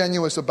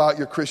disingenuous about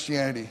your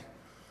Christianity.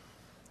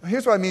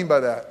 Here's what I mean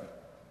by that.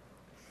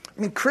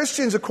 I mean,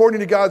 Christians,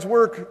 according to God's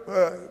word,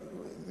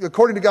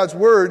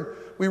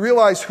 we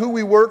realize who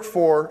we work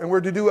for, and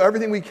we're to do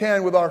everything we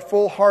can with our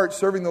full heart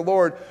serving the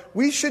Lord.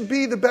 We should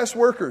be the best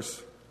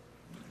workers.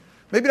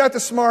 Maybe not the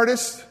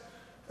smartest,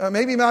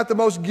 maybe not the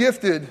most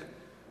gifted,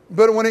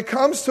 but when it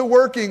comes to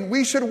working,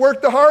 we should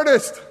work the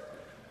hardest.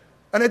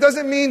 And it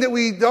doesn't mean that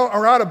we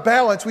are out of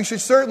balance. We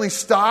should certainly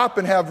stop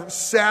and have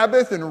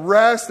Sabbath and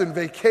rest and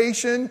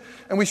vacation.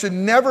 And we should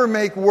never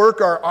make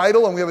work our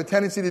idol, and we have a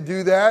tendency to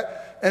do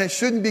that. And it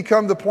shouldn't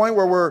become the point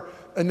where we're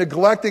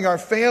neglecting our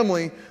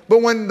family.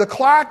 But when the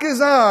clock is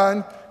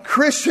on,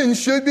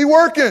 Christians should be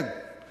working.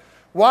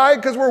 Why?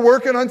 Because we're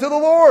working unto the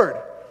Lord.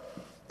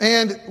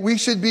 And we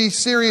should be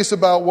serious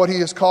about what He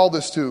has called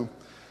us to.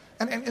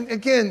 And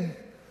again,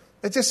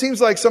 it just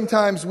seems like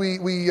sometimes we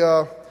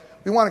want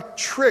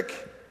to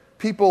trick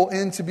people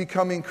into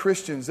becoming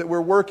Christians, that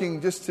we're working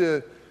just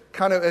to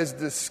kind of as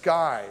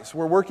disguise.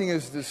 We're working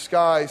as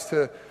disguise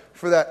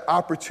for that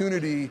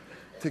opportunity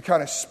to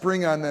kind of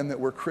spring on them that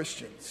we're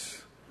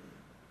Christians.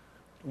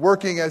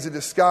 Working as a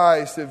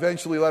disguise to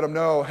eventually let them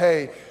know,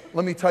 hey,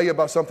 let me tell you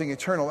about something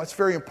eternal. That's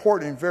very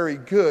important and very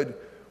good,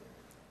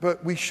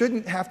 but we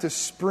shouldn't have to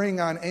spring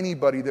on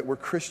anybody that we're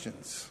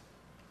Christians.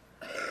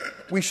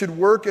 We should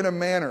work in a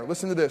manner,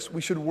 listen to this,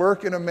 we should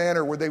work in a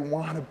manner where they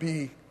want to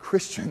be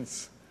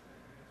Christians.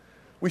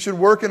 We should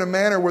work in a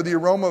manner where the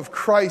aroma of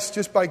Christ,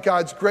 just by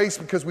God's grace,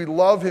 because we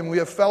love Him, we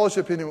have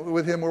fellowship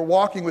with Him, we're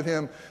walking with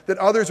Him, that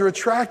others are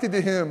attracted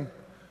to Him.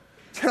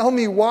 Tell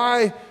me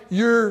why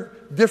you're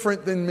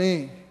different than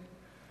me.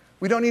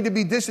 We don't need to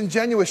be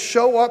disingenuous.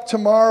 Show up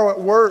tomorrow at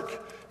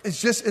work as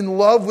just in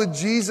love with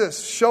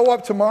Jesus. Show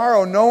up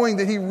tomorrow knowing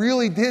that He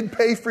really did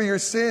pay for your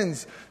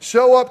sins.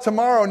 Show up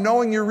tomorrow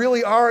knowing you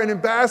really are an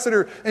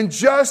ambassador, and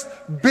just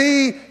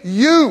be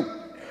you.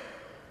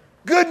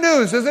 Good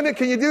news, isn't it?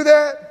 Can you do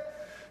that?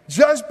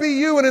 Just be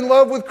you and in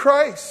love with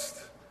Christ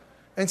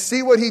and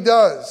see what He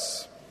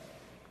does.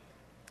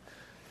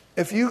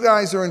 If you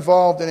guys are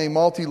involved in a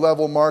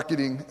multi-level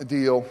marketing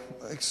deal,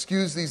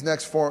 excuse these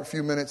next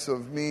few minutes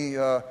of me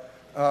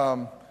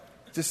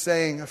just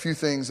saying a few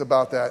things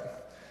about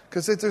that.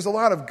 Because there's a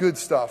lot of good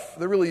stuff.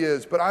 There really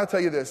is. But I'll tell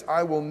you this.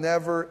 I will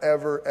never,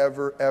 ever,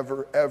 ever,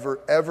 ever,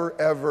 ever, ever,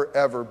 ever,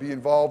 ever be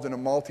involved in a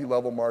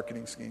multi-level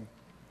marketing scheme.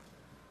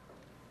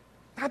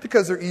 Not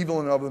because they're evil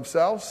in and of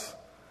themselves.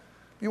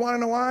 You want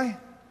to know why?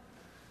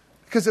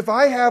 Because if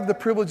I have the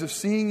privilege of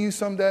seeing you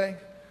someday,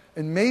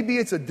 and maybe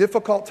it's a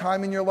difficult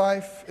time in your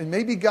life, and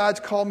maybe God's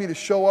called me to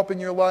show up in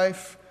your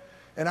life,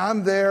 and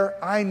I'm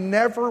there, I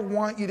never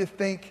want you to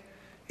think,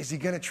 is He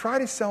going to try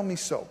to sell me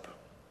soap?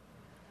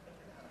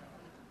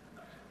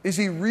 Is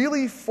He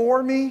really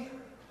for me,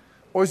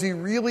 or is He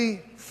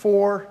really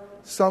for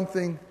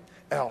something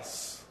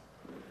else?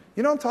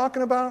 You know what I'm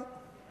talking about?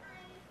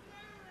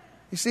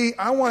 You see,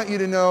 I want you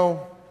to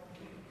know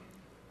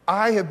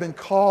I have been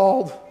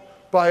called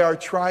by our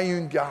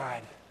triune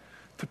God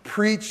to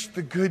preach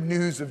the good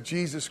news of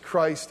Jesus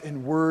Christ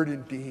in word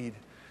and deed.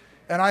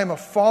 And I am a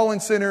fallen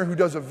sinner who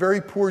does a very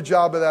poor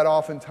job of that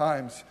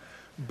oftentimes.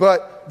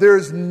 But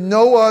there's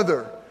no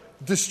other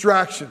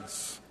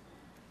distractions.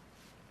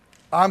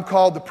 I'm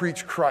called to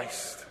preach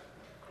Christ,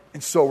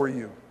 and so are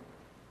you.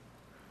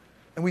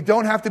 And we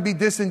don't have to be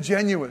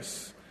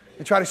disingenuous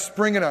and try to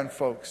spring it on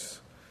folks.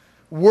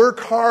 Work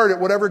hard at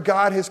whatever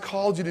God has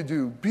called you to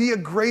do. Be a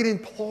great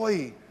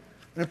employee,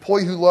 an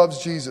employee who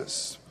loves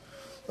Jesus.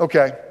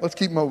 Okay, let's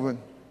keep moving.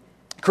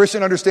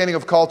 Christian understanding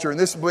of culture. And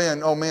this,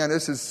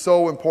 this is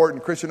so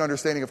important, Christian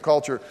understanding of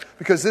culture,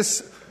 because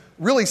this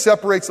really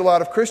separates a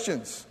lot of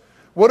Christians.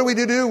 What do we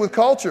do with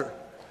culture?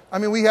 I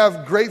mean, we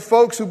have great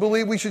folks who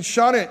believe we should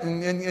shun it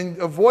and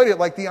avoid it,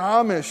 like the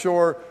Amish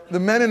or the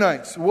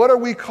Mennonites. What are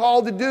we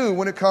called to do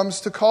when it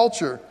comes to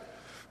culture?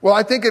 Well,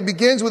 I think it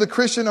begins with a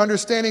Christian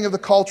understanding of the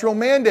cultural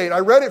mandate. I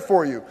read it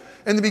for you.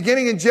 In the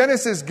beginning in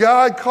Genesis,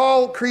 God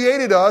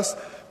created us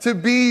to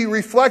be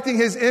reflecting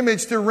His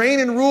image, to reign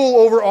and rule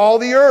over all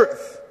the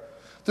earth,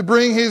 to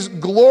bring His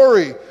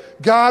glory.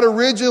 God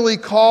originally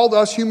called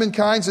us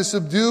humankind to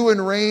subdue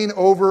and reign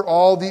over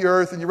all the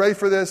earth. And you ready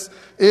for this?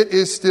 It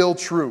is still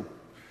true.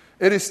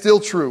 It is still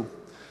true.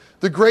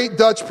 The great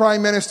Dutch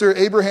Prime Minister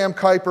Abraham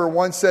Kuyper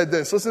once said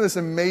this. Listen to this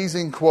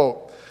amazing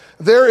quote.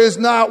 There is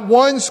not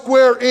 1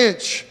 square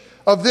inch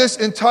of this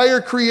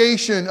entire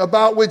creation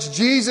about which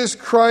Jesus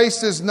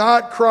Christ does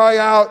not cry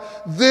out,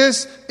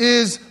 "This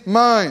is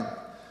mine.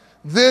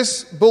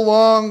 This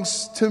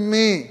belongs to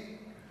me."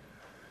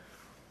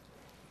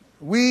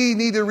 We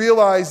need to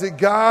realize that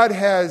God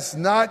has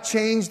not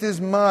changed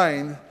His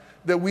mind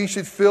that we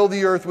should fill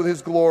the earth with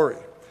His glory.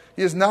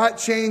 He has not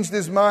changed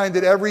His mind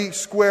that every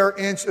square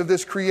inch of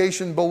this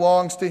creation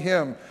belongs to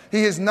Him.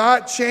 He has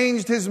not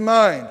changed His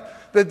mind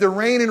that the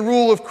reign and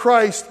rule of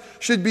Christ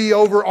should be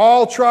over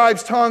all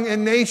tribes, tongue,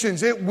 and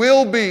nations. It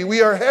will be.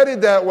 We are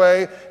headed that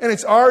way, and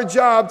it's our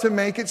job to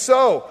make it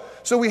so.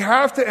 So we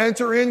have to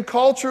enter in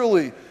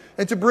culturally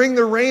and to bring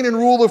the reign and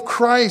rule of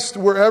Christ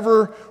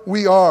wherever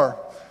we are.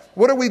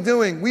 What are we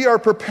doing? We are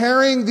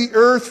preparing the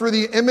earth for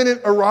the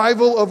imminent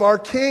arrival of our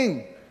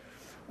King.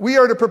 We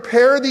are to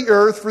prepare the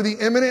earth for the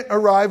imminent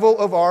arrival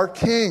of our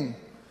King.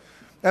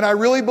 And I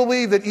really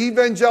believe that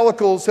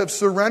evangelicals have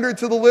surrendered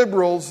to the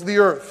liberals the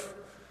earth.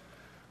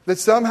 That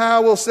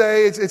somehow we'll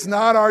say it's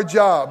not our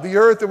job. The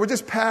earth that we're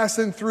just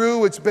passing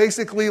through, it's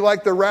basically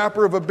like the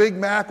wrapper of a Big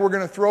Mac. We're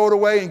going to throw it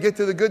away and get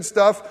to the good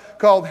stuff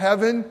called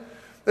heaven.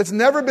 That's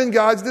never been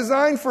God's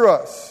design for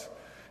us.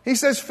 He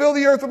says, fill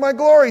the earth with my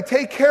glory.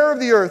 Take care of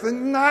the earth.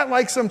 And not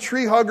like some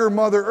tree hugger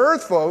Mother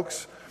Earth,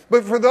 folks,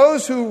 but for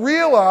those who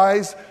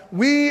realize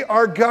we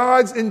are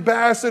God's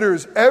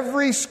ambassadors.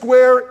 Every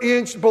square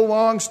inch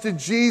belongs to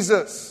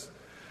Jesus.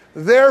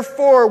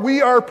 Therefore,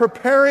 we are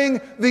preparing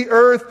the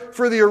earth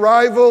for the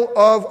arrival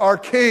of our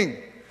King.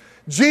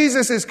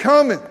 Jesus is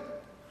coming.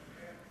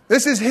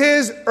 This is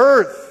His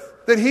earth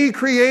that He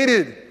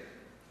created.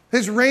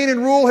 His reign and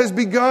rule has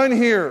begun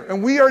here,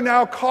 and we are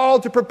now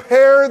called to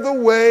prepare the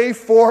way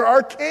for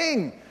our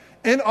King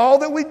in all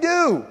that we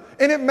do,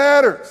 and it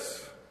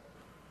matters.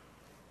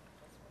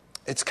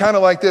 It's kind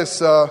of like this,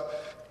 can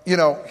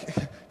you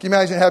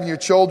imagine having your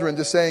children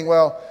just saying,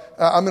 well,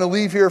 I'm going to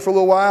leave here for a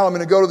little while, I'm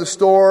going to go to the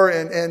store,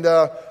 and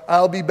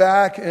I'll be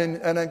back,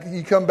 and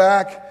you come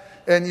back,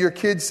 and your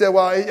kids say,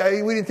 well,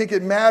 we didn't think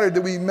it mattered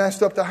that we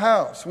messed up the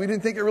house. We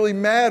didn't think it really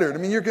mattered. I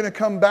mean, you're going to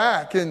come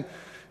back, and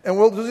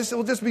we'll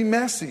just be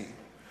messy.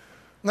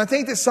 And I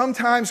think that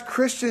sometimes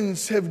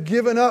Christians have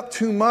given up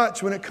too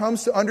much when it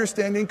comes to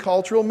understanding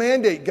cultural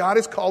mandate. God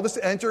has called us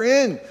to enter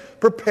in,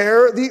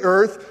 prepare the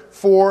earth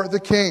for the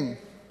King.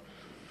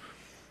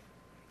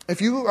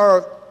 If you are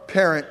a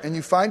parent and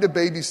you find a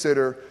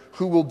babysitter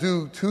who will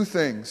do two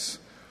things,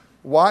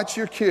 watch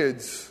your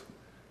kids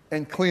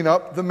and clean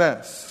up the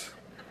mess.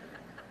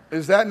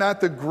 Is that not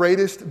the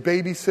greatest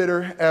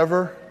babysitter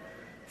ever?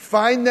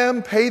 Find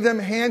them, pay them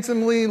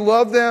handsomely,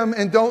 love them,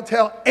 and don't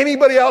tell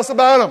anybody else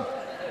about them.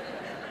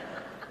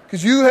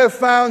 Because you have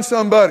found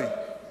somebody.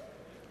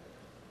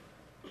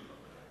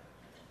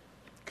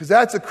 Because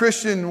that's a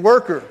Christian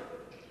worker.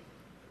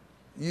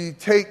 You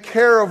take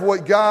care of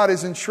what God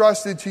has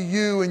entrusted to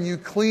you and you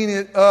clean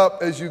it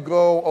up as you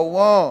go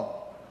along.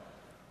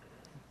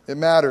 It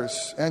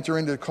matters. Enter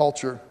into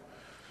culture.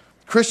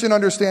 Christian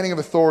understanding of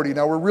authority.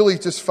 Now we're really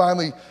just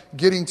finally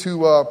getting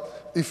to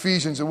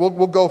Ephesians, and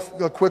we'll go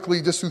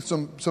quickly just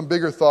through some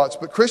bigger thoughts.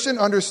 But Christian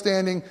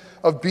understanding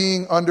of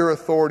being under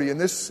authority,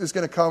 and this is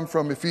going to come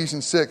from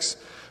Ephesians 6,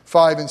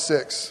 5 and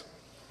 6.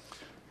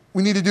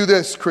 We need to do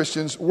this,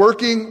 Christians,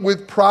 working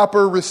with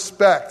proper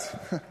respect.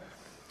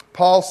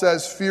 Paul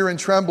says fear and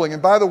trembling.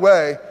 And by the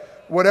way,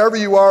 whatever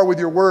you are with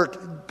your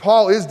work,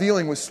 Paul is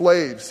dealing with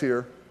slaves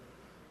here.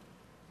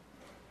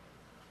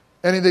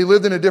 And they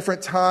lived in a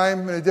different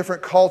time, in a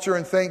different culture,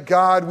 and thank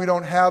God we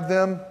don't have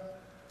them.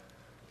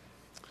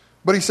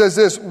 But he says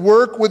this,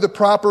 work with the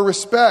proper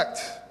respect.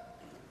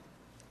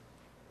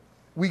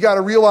 We got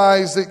to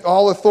realize that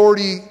all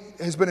authority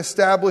has been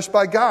established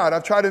by God.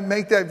 I've tried to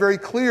make that very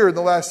clear in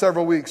the last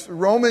several weeks.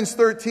 Romans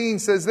 13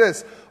 says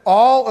this,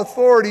 all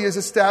authority is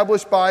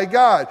established by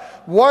God.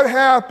 What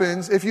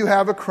happens if you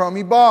have a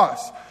crummy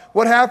boss?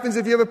 What happens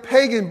if you have a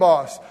pagan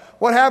boss?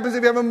 What happens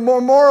if you have a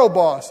more moral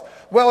boss?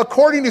 Well,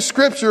 according to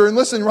Scripture, and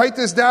listen, write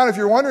this down if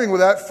you're wondering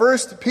with that,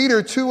 1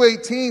 Peter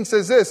 2:18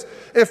 says this,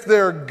 if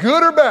they're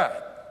good or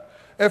bad,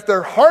 if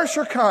they're harsh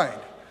or kind,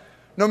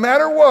 no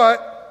matter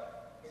what,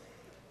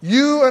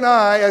 you and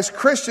I as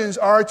Christians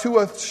are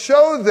to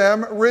show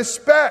them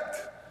respect.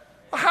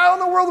 How in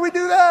the world do we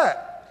do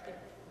that?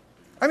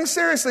 I mean,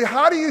 seriously,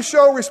 how do you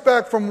show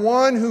respect from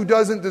one who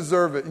doesn't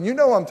deserve it? And you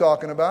know what I'm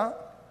talking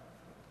about.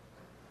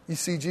 You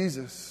see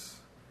Jesus.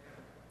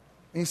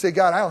 And you say,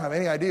 God, I don't have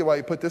any idea why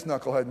you put this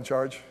knucklehead in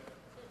charge.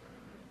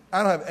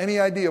 I don't have any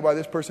idea why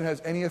this person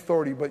has any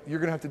authority, but you're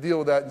going to have to deal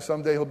with that, and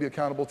someday he'll be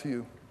accountable to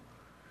you.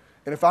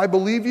 And if I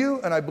believe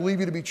you, and I believe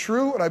you to be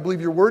true, and I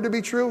believe your word to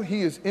be true,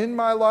 he is in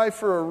my life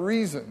for a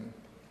reason.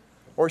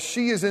 Or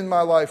she is in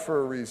my life for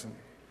a reason.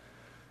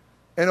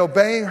 And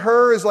obeying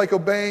her is like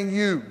obeying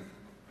you.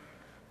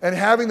 And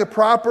having the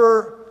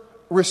proper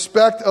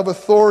respect of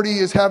authority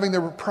is having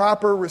the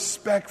proper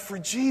respect for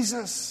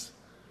Jesus.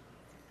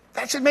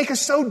 That should make us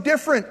so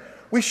different.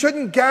 We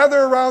shouldn't gather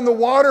around the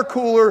water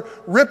cooler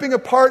ripping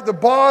apart the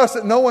boss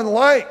that no one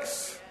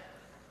likes.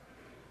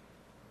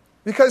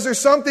 Because there's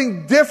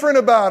something different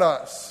about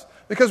us.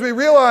 Because we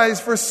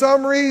realize for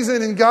some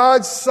reason in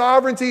God's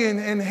sovereignty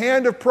and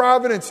hand of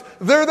providence,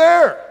 they're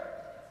there.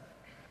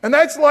 And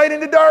that's light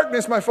into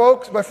darkness, my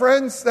folks, my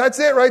friends. That's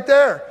it right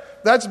there.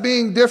 That's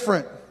being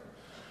different.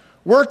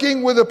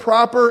 Working with a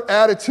proper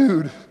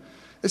attitude.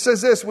 It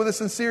says this, with a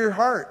sincere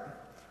heart.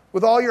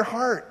 With all your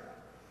heart.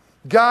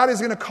 God is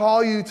going to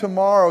call you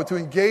tomorrow to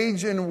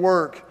engage in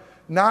work,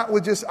 not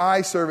with just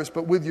eye service,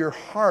 but with your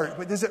heart.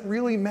 But does it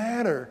really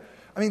matter?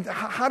 I mean,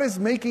 how does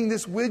making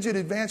this widget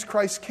advance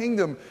Christ's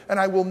kingdom? And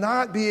I will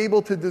not be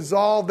able to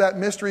dissolve that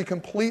mystery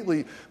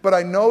completely, but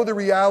I know the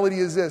reality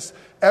is this.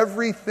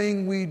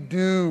 Everything we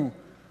do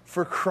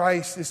for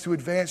Christ is to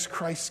advance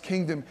Christ's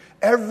kingdom.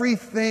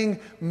 Everything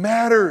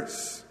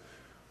matters.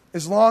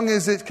 As long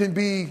as it can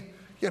be,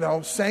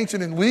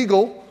 sanctioned and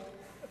legal.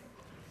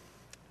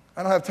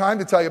 I don't have time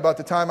to tell you about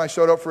the time I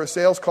showed up for a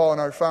sales call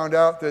and I found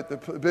out that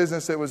the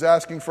business that was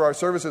asking for our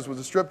services was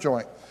a strip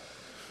joint.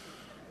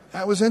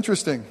 That was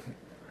interesting.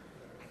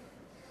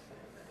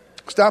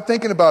 Stop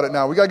thinking about it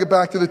now. We got to get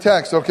back to the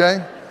text,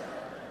 okay?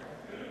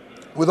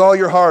 With all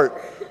your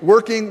heart.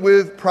 Working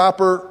with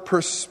proper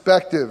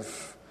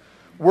perspective.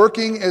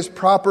 Working as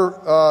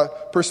proper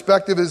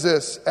perspective is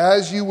this: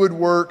 as you would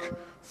work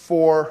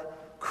for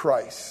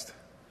Christ.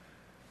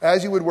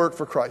 As you would work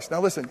for Christ.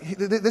 Now listen,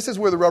 this is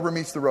where the rubber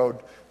meets the road.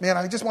 Man,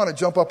 I just want to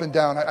jump up and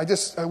down.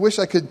 I wish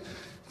I could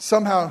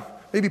somehow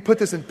maybe put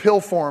this in pill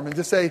form and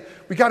just say,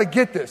 we got to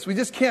get this. We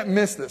just can't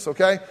miss this,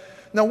 okay?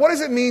 Now, what does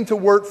it mean to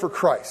work for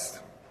Christ?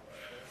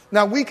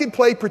 Now, we can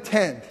play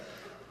pretend.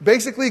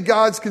 Basically,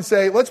 gods can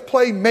say, let's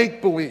play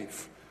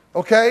make-believe,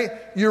 okay?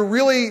 You're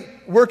really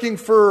working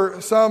for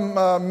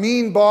some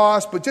mean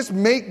boss, but just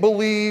make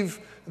believe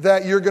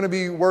that you're going to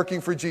be working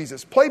for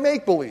Jesus. Play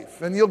make-believe,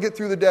 and you'll get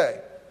through the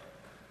day.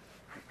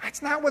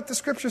 That's not what the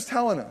Scripture's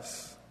telling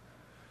us.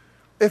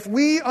 If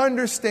we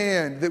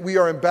understand that we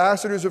are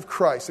ambassadors of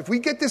Christ, if we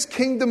get this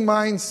kingdom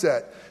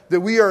mindset that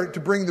we are to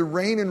bring the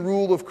reign and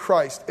rule of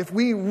Christ, if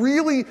we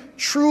really,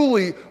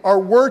 truly are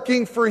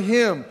working for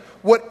Him,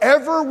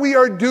 whatever we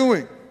are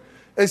doing,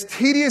 as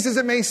tedious as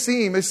it may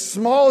seem, as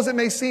small as it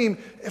may seem,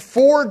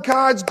 for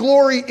God's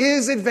glory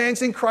is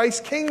advancing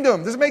Christ's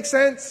kingdom. Does it make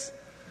sense?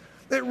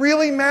 It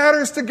really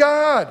matters to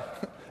God.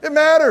 It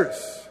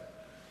matters.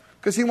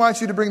 Because He wants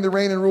you to bring the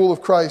reign and rule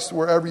of Christ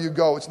wherever you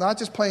go. It's not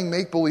just playing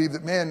make-believe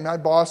that, man, my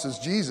boss is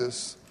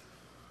Jesus.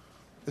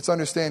 It's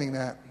understanding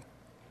that.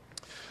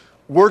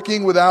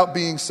 Working without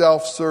being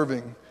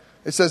self-serving.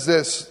 It says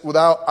this,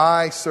 without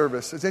eye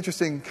service. It's an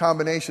interesting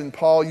combination.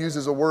 Paul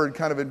uses a word,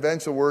 kind of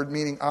invents a word,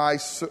 meaning a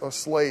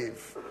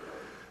slave.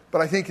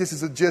 But I think this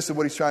is the gist of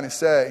what he's trying to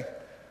say.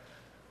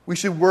 We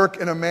should work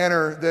in a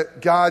manner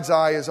that God's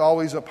eye is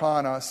always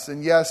upon us.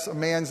 And yes, a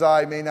man's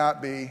eye may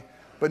not be.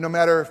 But no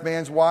matter if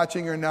man's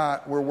watching or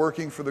not, we're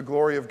working for the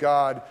glory of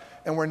God.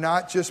 And we're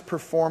not just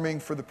performing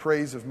for the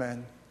praise of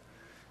men.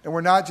 And we're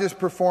not just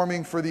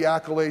performing for the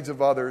accolades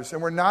of others.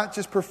 And we're not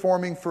just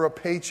performing for a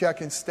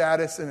paycheck and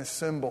status and a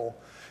symbol.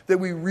 That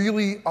we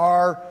really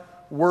are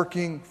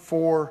working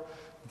for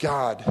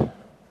God.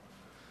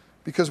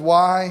 Because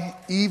why?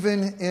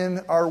 Even in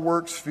our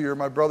work sphere,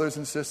 my brothers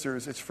and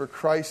sisters, it's for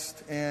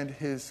Christ and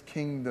His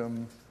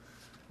kingdom.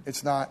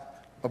 It's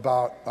not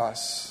about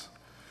us.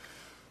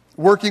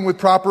 Working with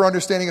proper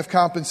understanding of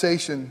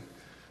compensation.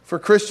 For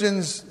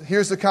Christians,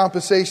 here's the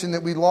compensation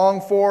that we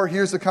long for.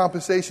 Here's the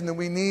compensation that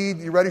we need.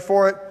 You ready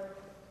for it?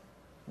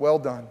 Well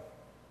done.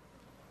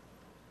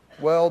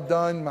 Well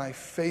done, my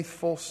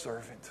faithful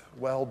servant.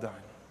 Well done.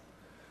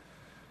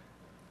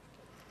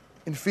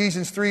 In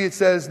Ephesians 3, it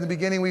says, in the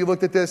beginning we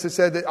looked at this, it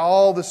said that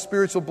all the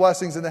spiritual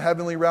blessings in the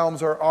heavenly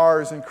realms are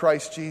ours in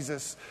Christ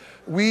Jesus.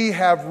 We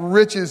have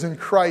riches in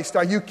Christ.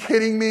 Are you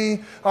kidding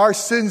me? Our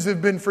sins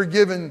have been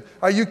forgiven.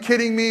 Are you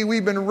kidding me?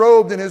 We've been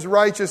robed in His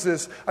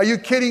righteousness. Are you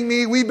kidding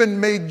me? We've been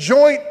made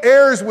joint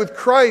heirs with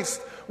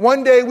Christ.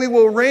 One day we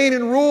will reign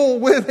and rule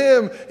with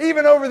Him,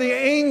 even over the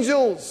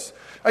angels.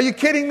 Are you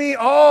kidding me?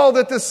 All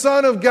that the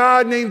Son of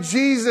God named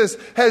Jesus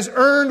has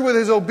earned with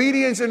His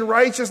obedience and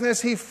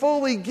righteousness, He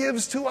fully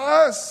gives to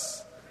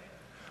us.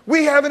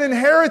 We have an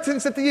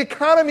inheritance that the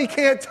economy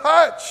can't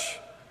touch.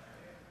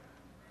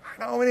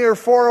 How many are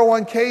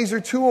 401ks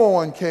or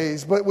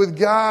 201ks? But with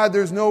God,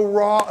 there's no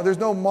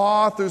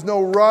moth, there's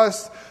no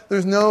rust,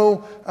 there's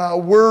no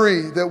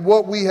worry that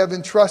what we have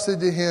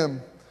entrusted to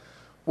Him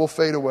will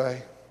fade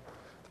away.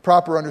 The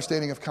proper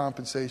understanding of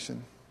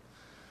compensation.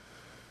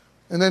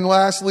 And then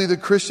lastly, the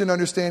Christian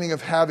understanding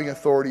of having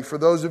authority. For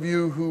those of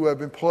you who have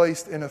been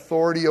placed in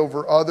authority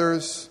over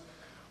others,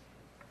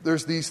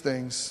 there's these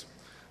things.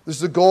 There's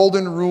the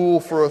golden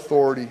rule for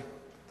authority.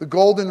 The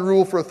golden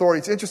rule for authority.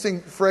 It's an interesting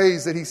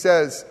phrase that he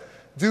says.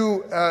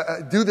 Do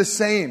the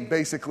same,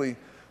 basically.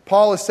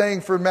 Paul is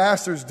saying for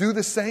masters, do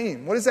the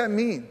same. What does that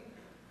mean?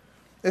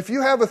 If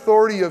you have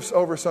authority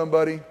over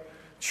somebody,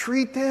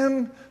 treat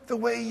them the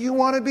way you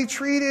want to be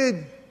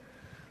treated.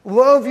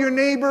 Love your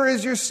neighbor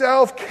as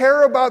yourself.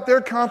 Care about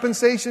their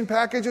compensation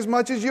package as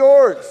much as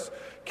yours.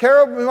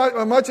 Care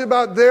much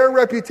about their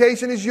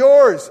reputation as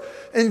yours.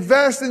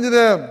 Invest into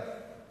them.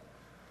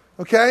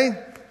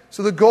 Okay?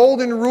 So the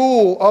golden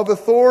rule of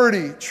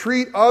authority,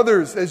 treat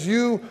others as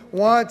you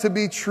want to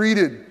be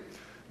treated.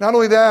 Not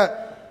only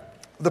that,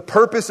 the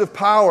purpose of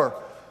power.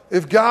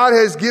 If God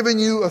has given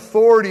you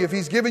authority, if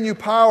He's given you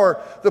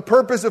power, the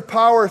purpose of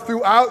power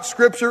throughout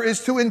Scripture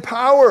is to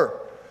empower.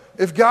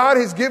 If God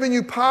has given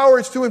you power,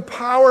 it's to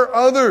empower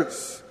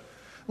others.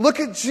 Look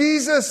at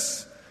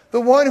Jesus,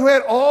 the one who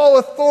had all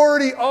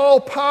authority,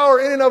 all power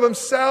in and of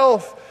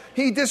Himself.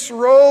 He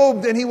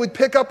disrobed and He would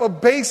pick up a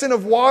basin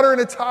of water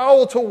and a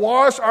towel to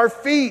wash our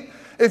feet.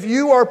 If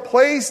you are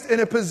placed in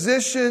a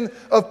position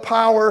of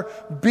power,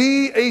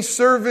 be a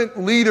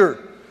servant leader.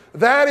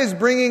 That is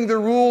bringing the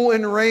rule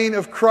and reign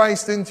of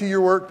Christ into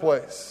your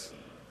workplace.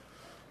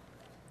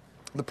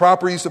 The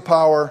proper use of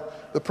power,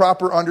 the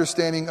proper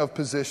understanding of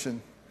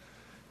position.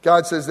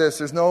 God says this,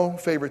 there's no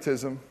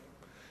favoritism.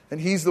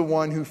 And He's the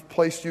one who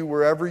placed you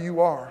wherever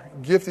you are,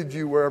 gifted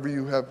you wherever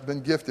you have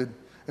been gifted,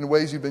 in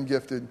ways you've been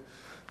gifted.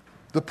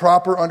 The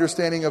proper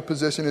understanding of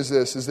position is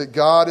this, is that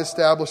God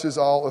establishes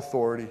all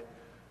authority.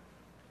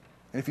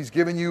 And if He's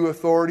given you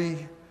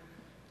authority,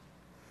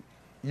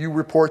 you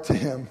report to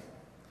Him.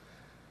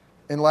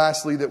 And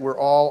lastly, that we're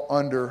all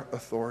under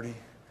authority.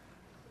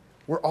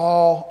 We're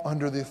all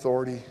under the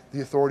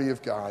authority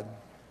of God.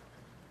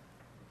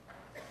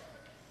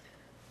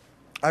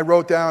 I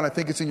wrote down, I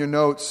think it's in your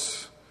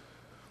notes,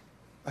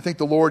 I think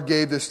the Lord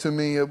gave this to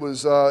me. It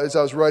was as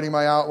I was writing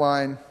my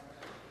outline.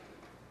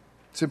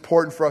 It's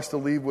important for us to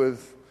leave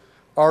with.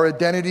 Our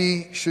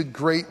identity should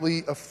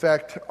greatly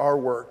affect our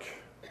work.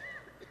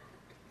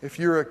 If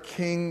you're a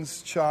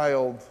king's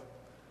child,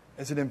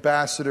 as an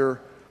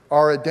ambassador,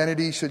 our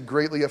identity should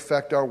greatly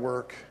affect our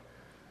work.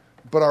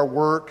 But our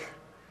work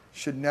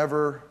should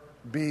never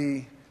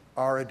be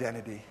our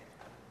identity.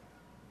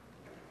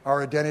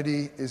 Our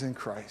identity is in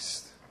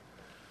Christ.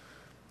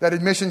 That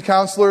admission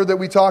counselor that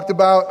we talked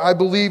about, I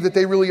believe that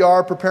they really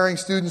are preparing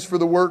students for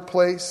the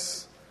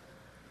workplace.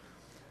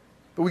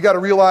 But we got to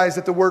realize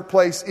that the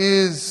workplace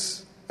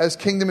is, as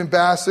kingdom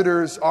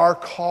ambassadors, our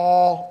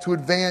call to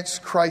advance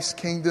Christ's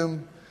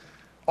kingdom,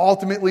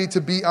 ultimately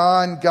to be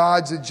on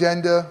God's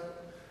agenda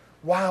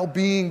while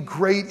being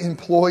great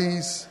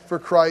employees for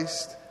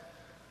Christ.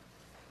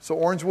 So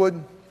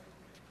Orangewood,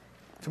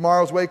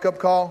 tomorrow's wake-up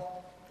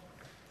call,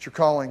 it's your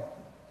calling.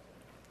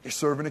 You're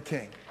serving a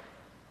king.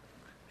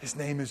 His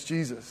name is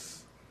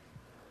Jesus.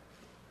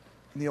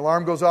 And the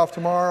alarm goes off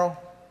tomorrow,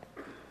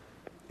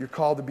 you're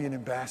called to be an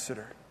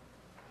ambassador.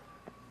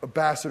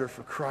 Ambassador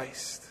for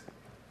Christ.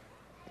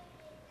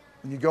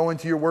 When you go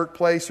into your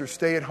workplace or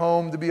stay at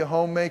home to be a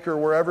homemaker,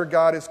 wherever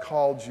God has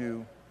called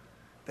you,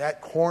 that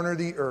corner of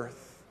the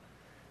earth,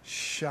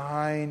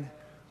 shine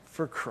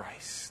for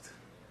Christ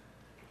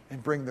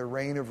and bring the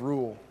reign of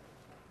rule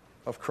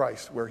of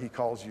Christ where He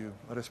calls you.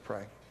 Let us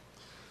pray.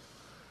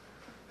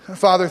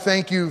 Father,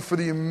 thank you for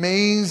the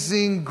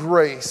amazing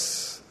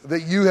grace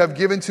that you have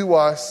given to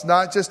us,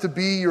 not just to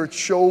be your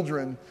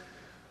children,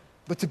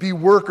 but to be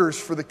workers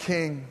for the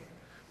King.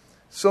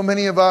 So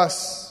many of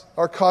us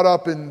are caught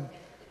up in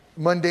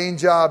mundane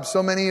jobs.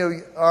 So many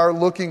are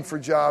looking for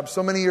jobs.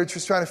 So many are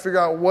just trying to figure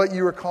out what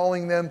you are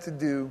calling them to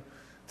do,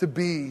 to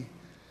be.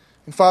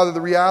 And Father,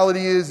 the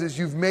reality is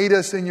you've made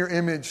us in your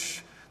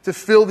image to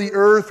fill the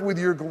earth with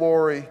your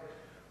glory.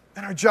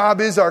 And our job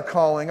is our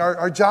calling.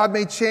 Our job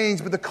may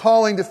change, but the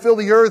calling to fill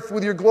the earth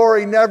with your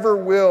glory never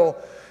will.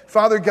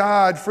 Father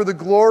God, for the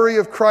glory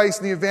of Christ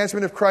and the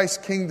advancement of Christ's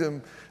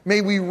kingdom,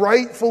 may we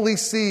rightfully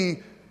see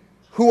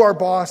who our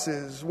boss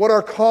is, what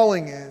our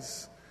calling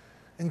is.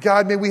 And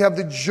God, may we have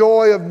the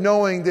joy of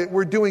knowing that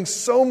we're doing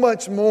so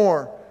much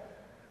more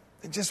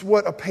than just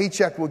what a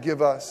paycheck will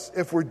give us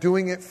if we're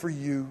doing it for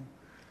you.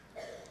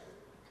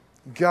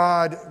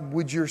 God,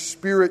 would your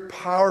Spirit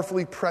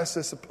powerfully press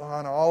us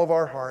upon all of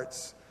our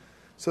hearts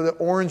so that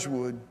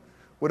Orangewood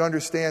would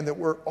understand that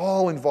we're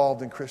all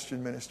involved in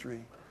Christian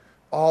ministry.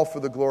 All for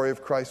the glory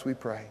of Christ, we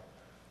pray.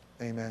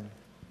 Amen.